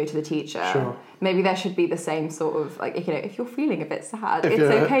 they can go to the teacher. Sure. Maybe there should be the same sort of if you're feeling a bit sad, it's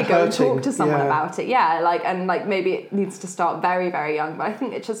okay, go and talk to someone about it. Yeah, maybe it needs to start very, very young, but I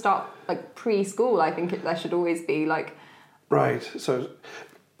think it should start preschool. I think there should always be right. So.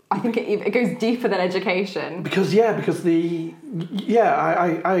 I think it goes deeper than education. Because I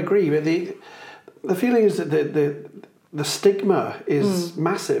agree. But the feeling is that the stigma is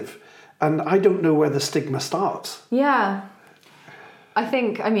massive, and I don't know where the stigma starts. Yeah, I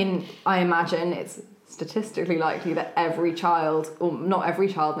imagine it's statistically likely that every child, or not every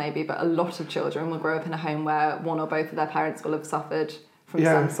child maybe, but a lot of children will grow up in a home where one or both of their parents will have suffered from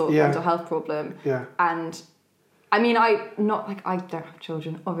some sort of mental health problem. Yeah, and. I don't have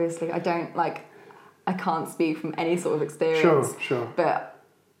children, obviously. I can't speak from any sort of experience. Sure. But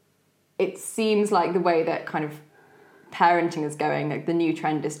it seems like the way that kind of parenting is going, the new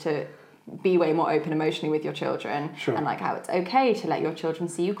trend is to be way more open emotionally with your children. Sure. And how it's okay to let your children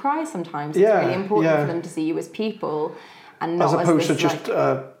see you cry sometimes. It's really important for them to see you as people and not as opposed to just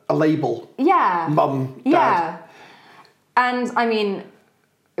a label. Yeah. Mum, dad. Yeah. And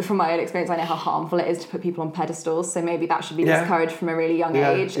from my own experience, I know how harmful it is to put people on pedestals, so maybe that should be discouraged from a really young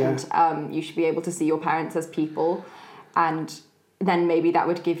age, and you should be able to see your parents as people, and then maybe that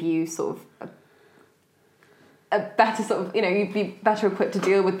would give you sort of a better sort of, you'd be better equipped to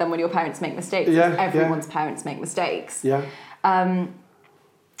deal with them when your parents make mistakes, because everyone's parents make mistakes. Yeah.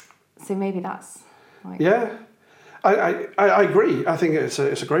 So maybe that's... I agree. I think it's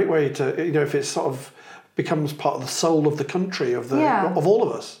a great way to, if it's sort of becomes part of the soul of the country, of all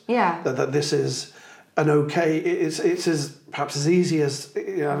of us. Yeah. That this is an okay. It's perhaps as easy as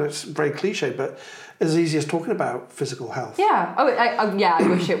it's very cliche, but as easy as talking about physical health. Yeah. I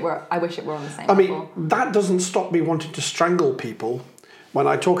wish it were. I wish it were on the same level. I mean, that doesn't stop me wanting to strangle people when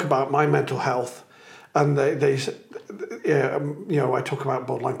I talk about my mental health, and they I talk about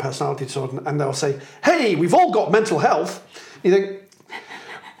borderline personality disorder, and they'll say, "Hey, we've all got mental health." You think.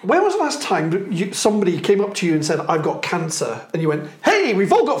 When was the last time somebody came up to you and said, "I've got cancer," and you went, "Hey,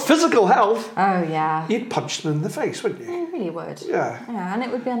 we've all got physical health"? Oh, yeah. You'd punch them in the face, wouldn't you? You really would. Yeah. Yeah, and it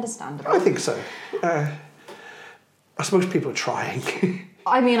would be understandable. I think so. I suppose people are trying.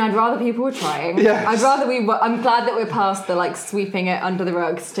 I'd rather people were trying. Yes. I'm glad that we're past the sweeping it under the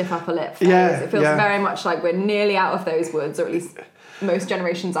rug, stiff upper lip phase. Yeah, it feels very much like we're nearly out of those woods, or at least most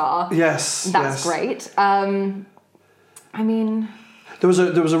generations are. Yes. That's great. I mean... There was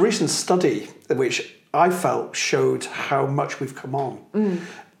a recent study which I felt showed how much we've come on.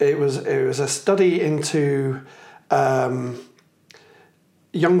 It was a study into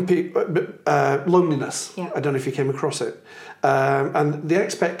young people loneliness. Yeah. I don't know if you came across it, and the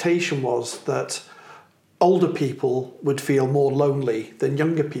expectation was that older people would feel more lonely than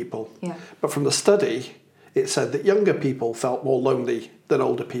younger people. Yeah. But from the study, it said that younger people felt more lonely than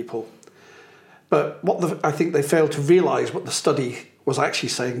older people. But I think they failed to realise what the study was actually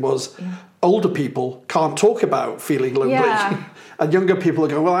saying was older people can't talk about feeling lonely. Yeah. And younger people are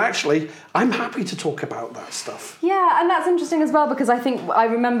going, well, actually, I'm happy to talk about that stuff. Yeah, and that's interesting as well, because I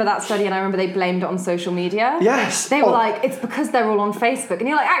remember that study, and I remember they blamed it on social media. Yes. They were like, it's because they're all on Facebook. And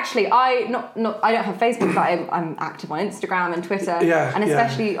you're like, actually, I don't have Facebook, but I'm active on Instagram and Twitter. Yeah, and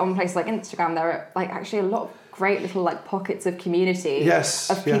especially on places like Instagram, there are like actually a lot of great little like pockets of community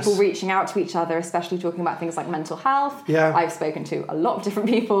of people reaching out to each other, especially talking about things like mental health. Yeah. I've spoken to a lot of different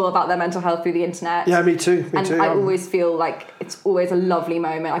people about their mental health through the internet. Yeah, me too. I always feel like it's always a lovely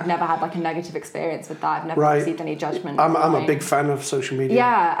moment. I've never had like a negative experience with that. I've never received any judgment. I'm a big fan of social media.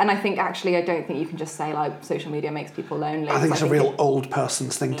 Yeah, and I think actually I don't think you can just say like social media makes people lonely. I think it's a real old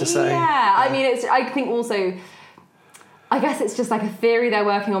person's thing to say. Yeah, I mean I think also, I guess it's just like a theory they're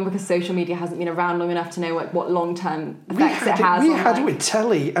working on, because social media hasn't been around long enough to know what long-term effects it has. We had it with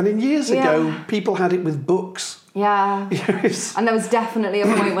telly, and years ago, people had it with books. Yeah. And there was definitely a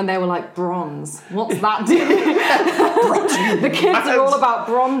point when they were like, bronze. What's that doing? The kids are all about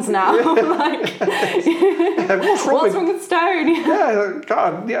bronze now. Like, what's wrong with stone? Yeah,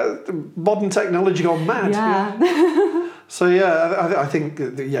 God, yeah, modern technology gone mad. Yeah. So yeah, I think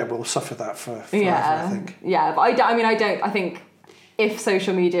we'll suffer that forever. I think. Yeah, but I think if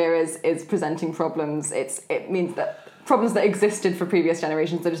social media is presenting problems, it means that problems that existed for previous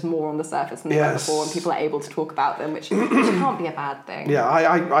generations are just more on the surface than they were before, and people are able to talk about them, which can't be a bad thing. Yeah,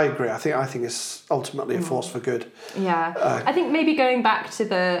 I agree. I think it's ultimately a force for good. Yeah, I think maybe going back to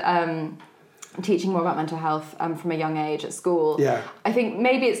the teaching more about mental health from a young age at school. Yeah, I think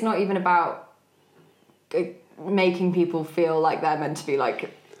maybe it's not even about making people feel like they're meant to be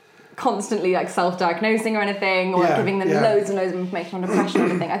like constantly like self-diagnosing or anything, or giving them loads and loads of information on depression or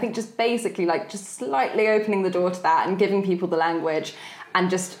anything. I think just basically like just slightly opening the door to that and giving people the language,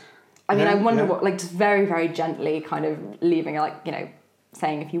 and just I wonder what, like, just very, very gently kind of leaving, like, you know,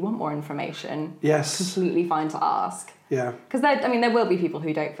 saying if you want more information, completely fine to ask. Yeah. Because there will be people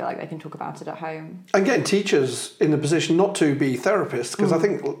who don't feel like they can talk about it at home. And getting teachers in the position not to be therapists, because I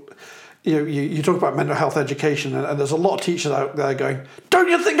think, you know, you talk about mental health education, and there's a lot of teachers out there going, don't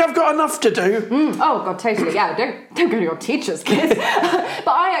you think I've got enough to do? Oh, God, totally. Yeah, don't go to your teachers, kids.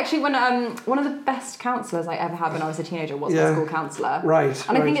 But I actually, when one of the best counsellors I ever had when I was a teenager was my school counsellor. Right.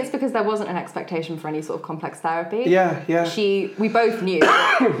 And I think it's because there wasn't an expectation for any sort of complex therapy. Yeah, yeah. We both knew,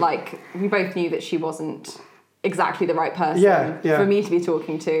 that she wasn't exactly the right person for me to be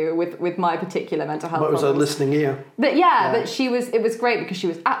talking to with my particular mental health problems. But it was a listening ear. But but it was great because she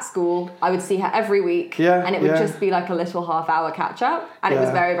was at school. I would see her every week, and it would just be like a little half-hour catch-up, and it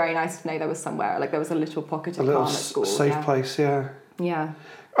was very, very nice to know there was somewhere, like there was a little pocket of calm at school. Safe place, yeah. Yeah.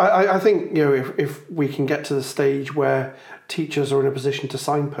 I think, you know, if we can get to the stage where teachers are in a position to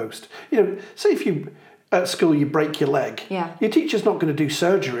signpost, you know, say if you, at school, you break your leg, your teacher's not going to do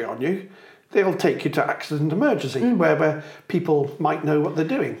surgery on you. They'll take you to accident emergency, where people might know what they're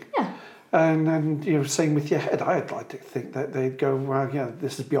doing. Yeah. And you know, same with your head. I'd like to think that they'd go, well, yeah,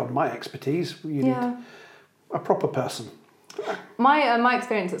 this is beyond my expertise. You need a proper person. My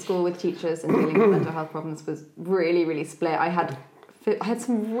experience at school with teachers and dealing with mental health problems was really, really split. I had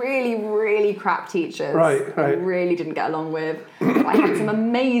some really, really crap teachers who really didn't get along with. I had some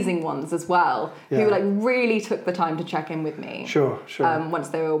amazing ones as well who like really took the time to check in with me. Sure. Once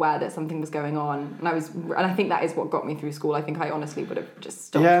they were aware that something was going on, and I think that is what got me through school. I think I honestly would have just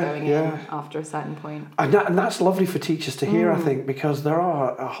stopped going in after a certain point. And that's lovely for teachers to hear, I think, because there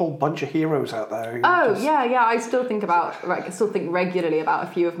are a whole bunch of heroes out there. I still think regularly about a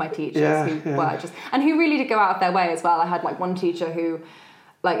few of my teachers who were just, and who really did go out of their way as well. I had like one teacher who,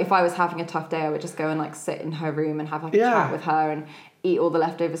 like, if I was having a tough day, I would just go and like sit in her room and have like a chat with her and eat all the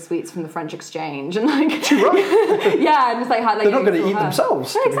leftover sweets from the French exchange and like and just like had like they're not going to eat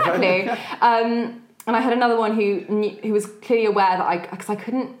themselves. No, exactly. And I had another one who was clearly aware that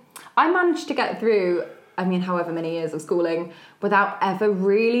I managed to get through, I mean, however many years of schooling without ever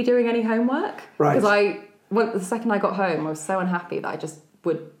really doing any homework. Right. Because the second I got home, I was so unhappy that I just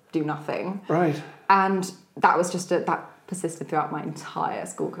would do nothing. Right. And that was just that persisted throughout my entire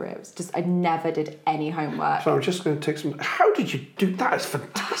school career. It was just, I never did any homework. So I'm just going to take some... How did you do that? It's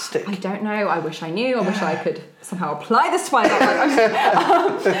fantastic. I don't know. I wish I knew. I wish I could somehow apply this to my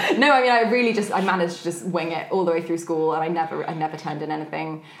life. No, I mean, I managed to just wing it all the way through school, and I never turned in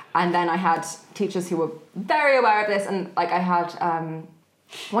anything. And then I had teachers who were very aware of this, and like I had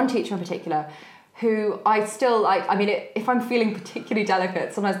one teacher in particular who I still like. I mean, if I'm feeling particularly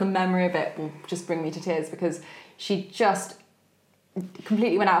delicate, sometimes the memory of it will just bring me to tears, because she just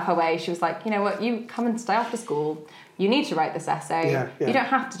completely went out of her way. She was like, you know what, you come and stay after school. You need to write this essay. Yeah. You don't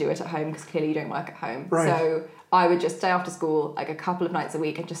have to do it at home because clearly you don't work at home. Right. So I would just stay after school like a couple of nights a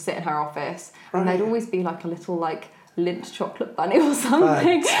week and just sit in her office. Right. And there'd always be like a little like Lindt chocolate bunny or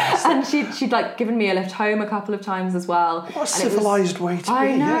something. Fantastic. And she'd like given me a lift home a couple of times as well. What a civilised way to be.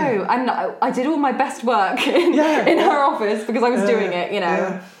 I know. Yeah. And I did all my best work in her office because I was doing it, you know.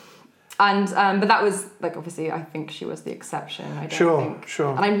 Yeah. And but that was like, obviously I think she was the exception. I don't think.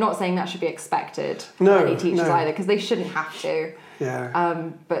 Sure. And I'm not saying that should be expected of any teachers either, because they shouldn't have to.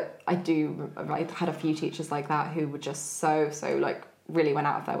 Yeah. But I had a few teachers like that who were just so like really went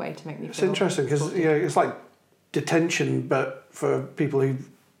out of their way to make me feel. It's interesting because it's like detention, but for people who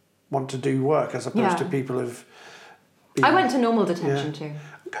want to do work as opposed to people who've been... I went to normal detention too.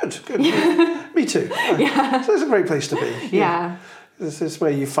 Good. Me too. Yeah. So it's a great place to be. Yeah. This is where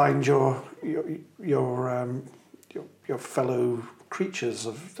you find your fellow creatures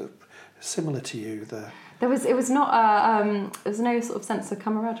similar to you. There was no sort of sense of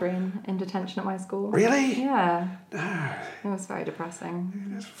camaraderie in detention at my school. Really? Yeah. It was very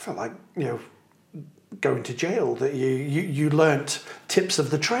depressing. It felt like going to jail. That you learnt tips of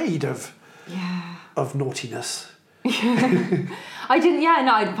the trade of naughtiness. I didn't. Yeah,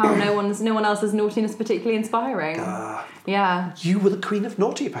 no, I found no one else's naughtiness particularly inspiring. Yeah. You were the queen of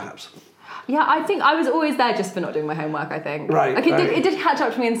naughty, perhaps. Yeah, I think I was always there just for not doing my homework, I think. Right. Like it did catch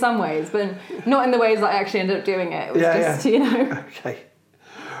up to me in some ways, but not in the ways that I actually ended up doing it. It was just, you know. Okay.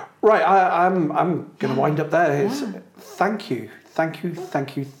 Right, I'm going to wind up there. Thank you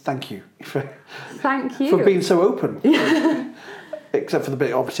for being so open. Except for the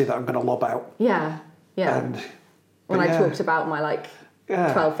bit, obviously, that I'm going to lob out. Yeah. And when I talked about my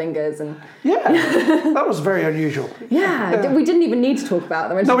 12 fingers and... Yeah, that was very unusual. Yeah, we didn't even need to talk about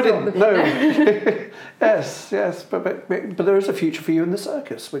them. No, we didn't. No. Yes, but there is a future for you in the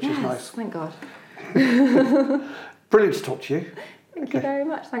circus, which is nice. Thank God. Brilliant to talk to you. Thank you very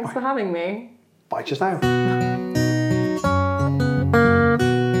much. Thanks for having me. Bye just now.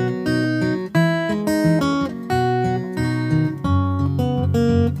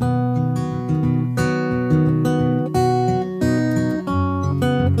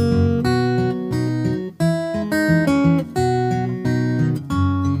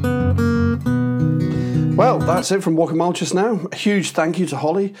 Well, that's it from Walk a Mile just now. A huge thank you to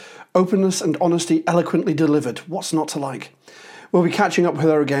Holly. Openness and honesty eloquently delivered. What's not to like? We'll be catching up with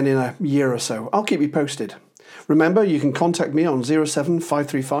her again in a year or so. I'll keep you posted. Remember, you can contact me on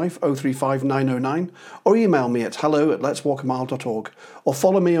 07535 035 909 or email me at hello@letswalkamile.org or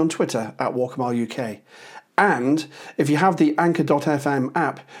follow me on Twitter at WalkAMileUK. And if you have the Anchor.fm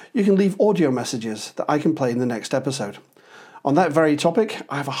app, you can leave audio messages that I can play in the next episode. On that very topic,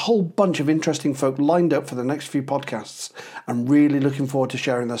 I have a whole bunch of interesting folk lined up for the next few podcasts. I'm really looking forward to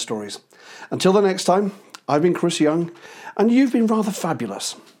sharing their stories. Until the next time, I've been Chris Young, and you've been rather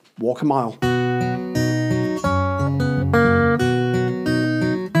fabulous. Walk a mile.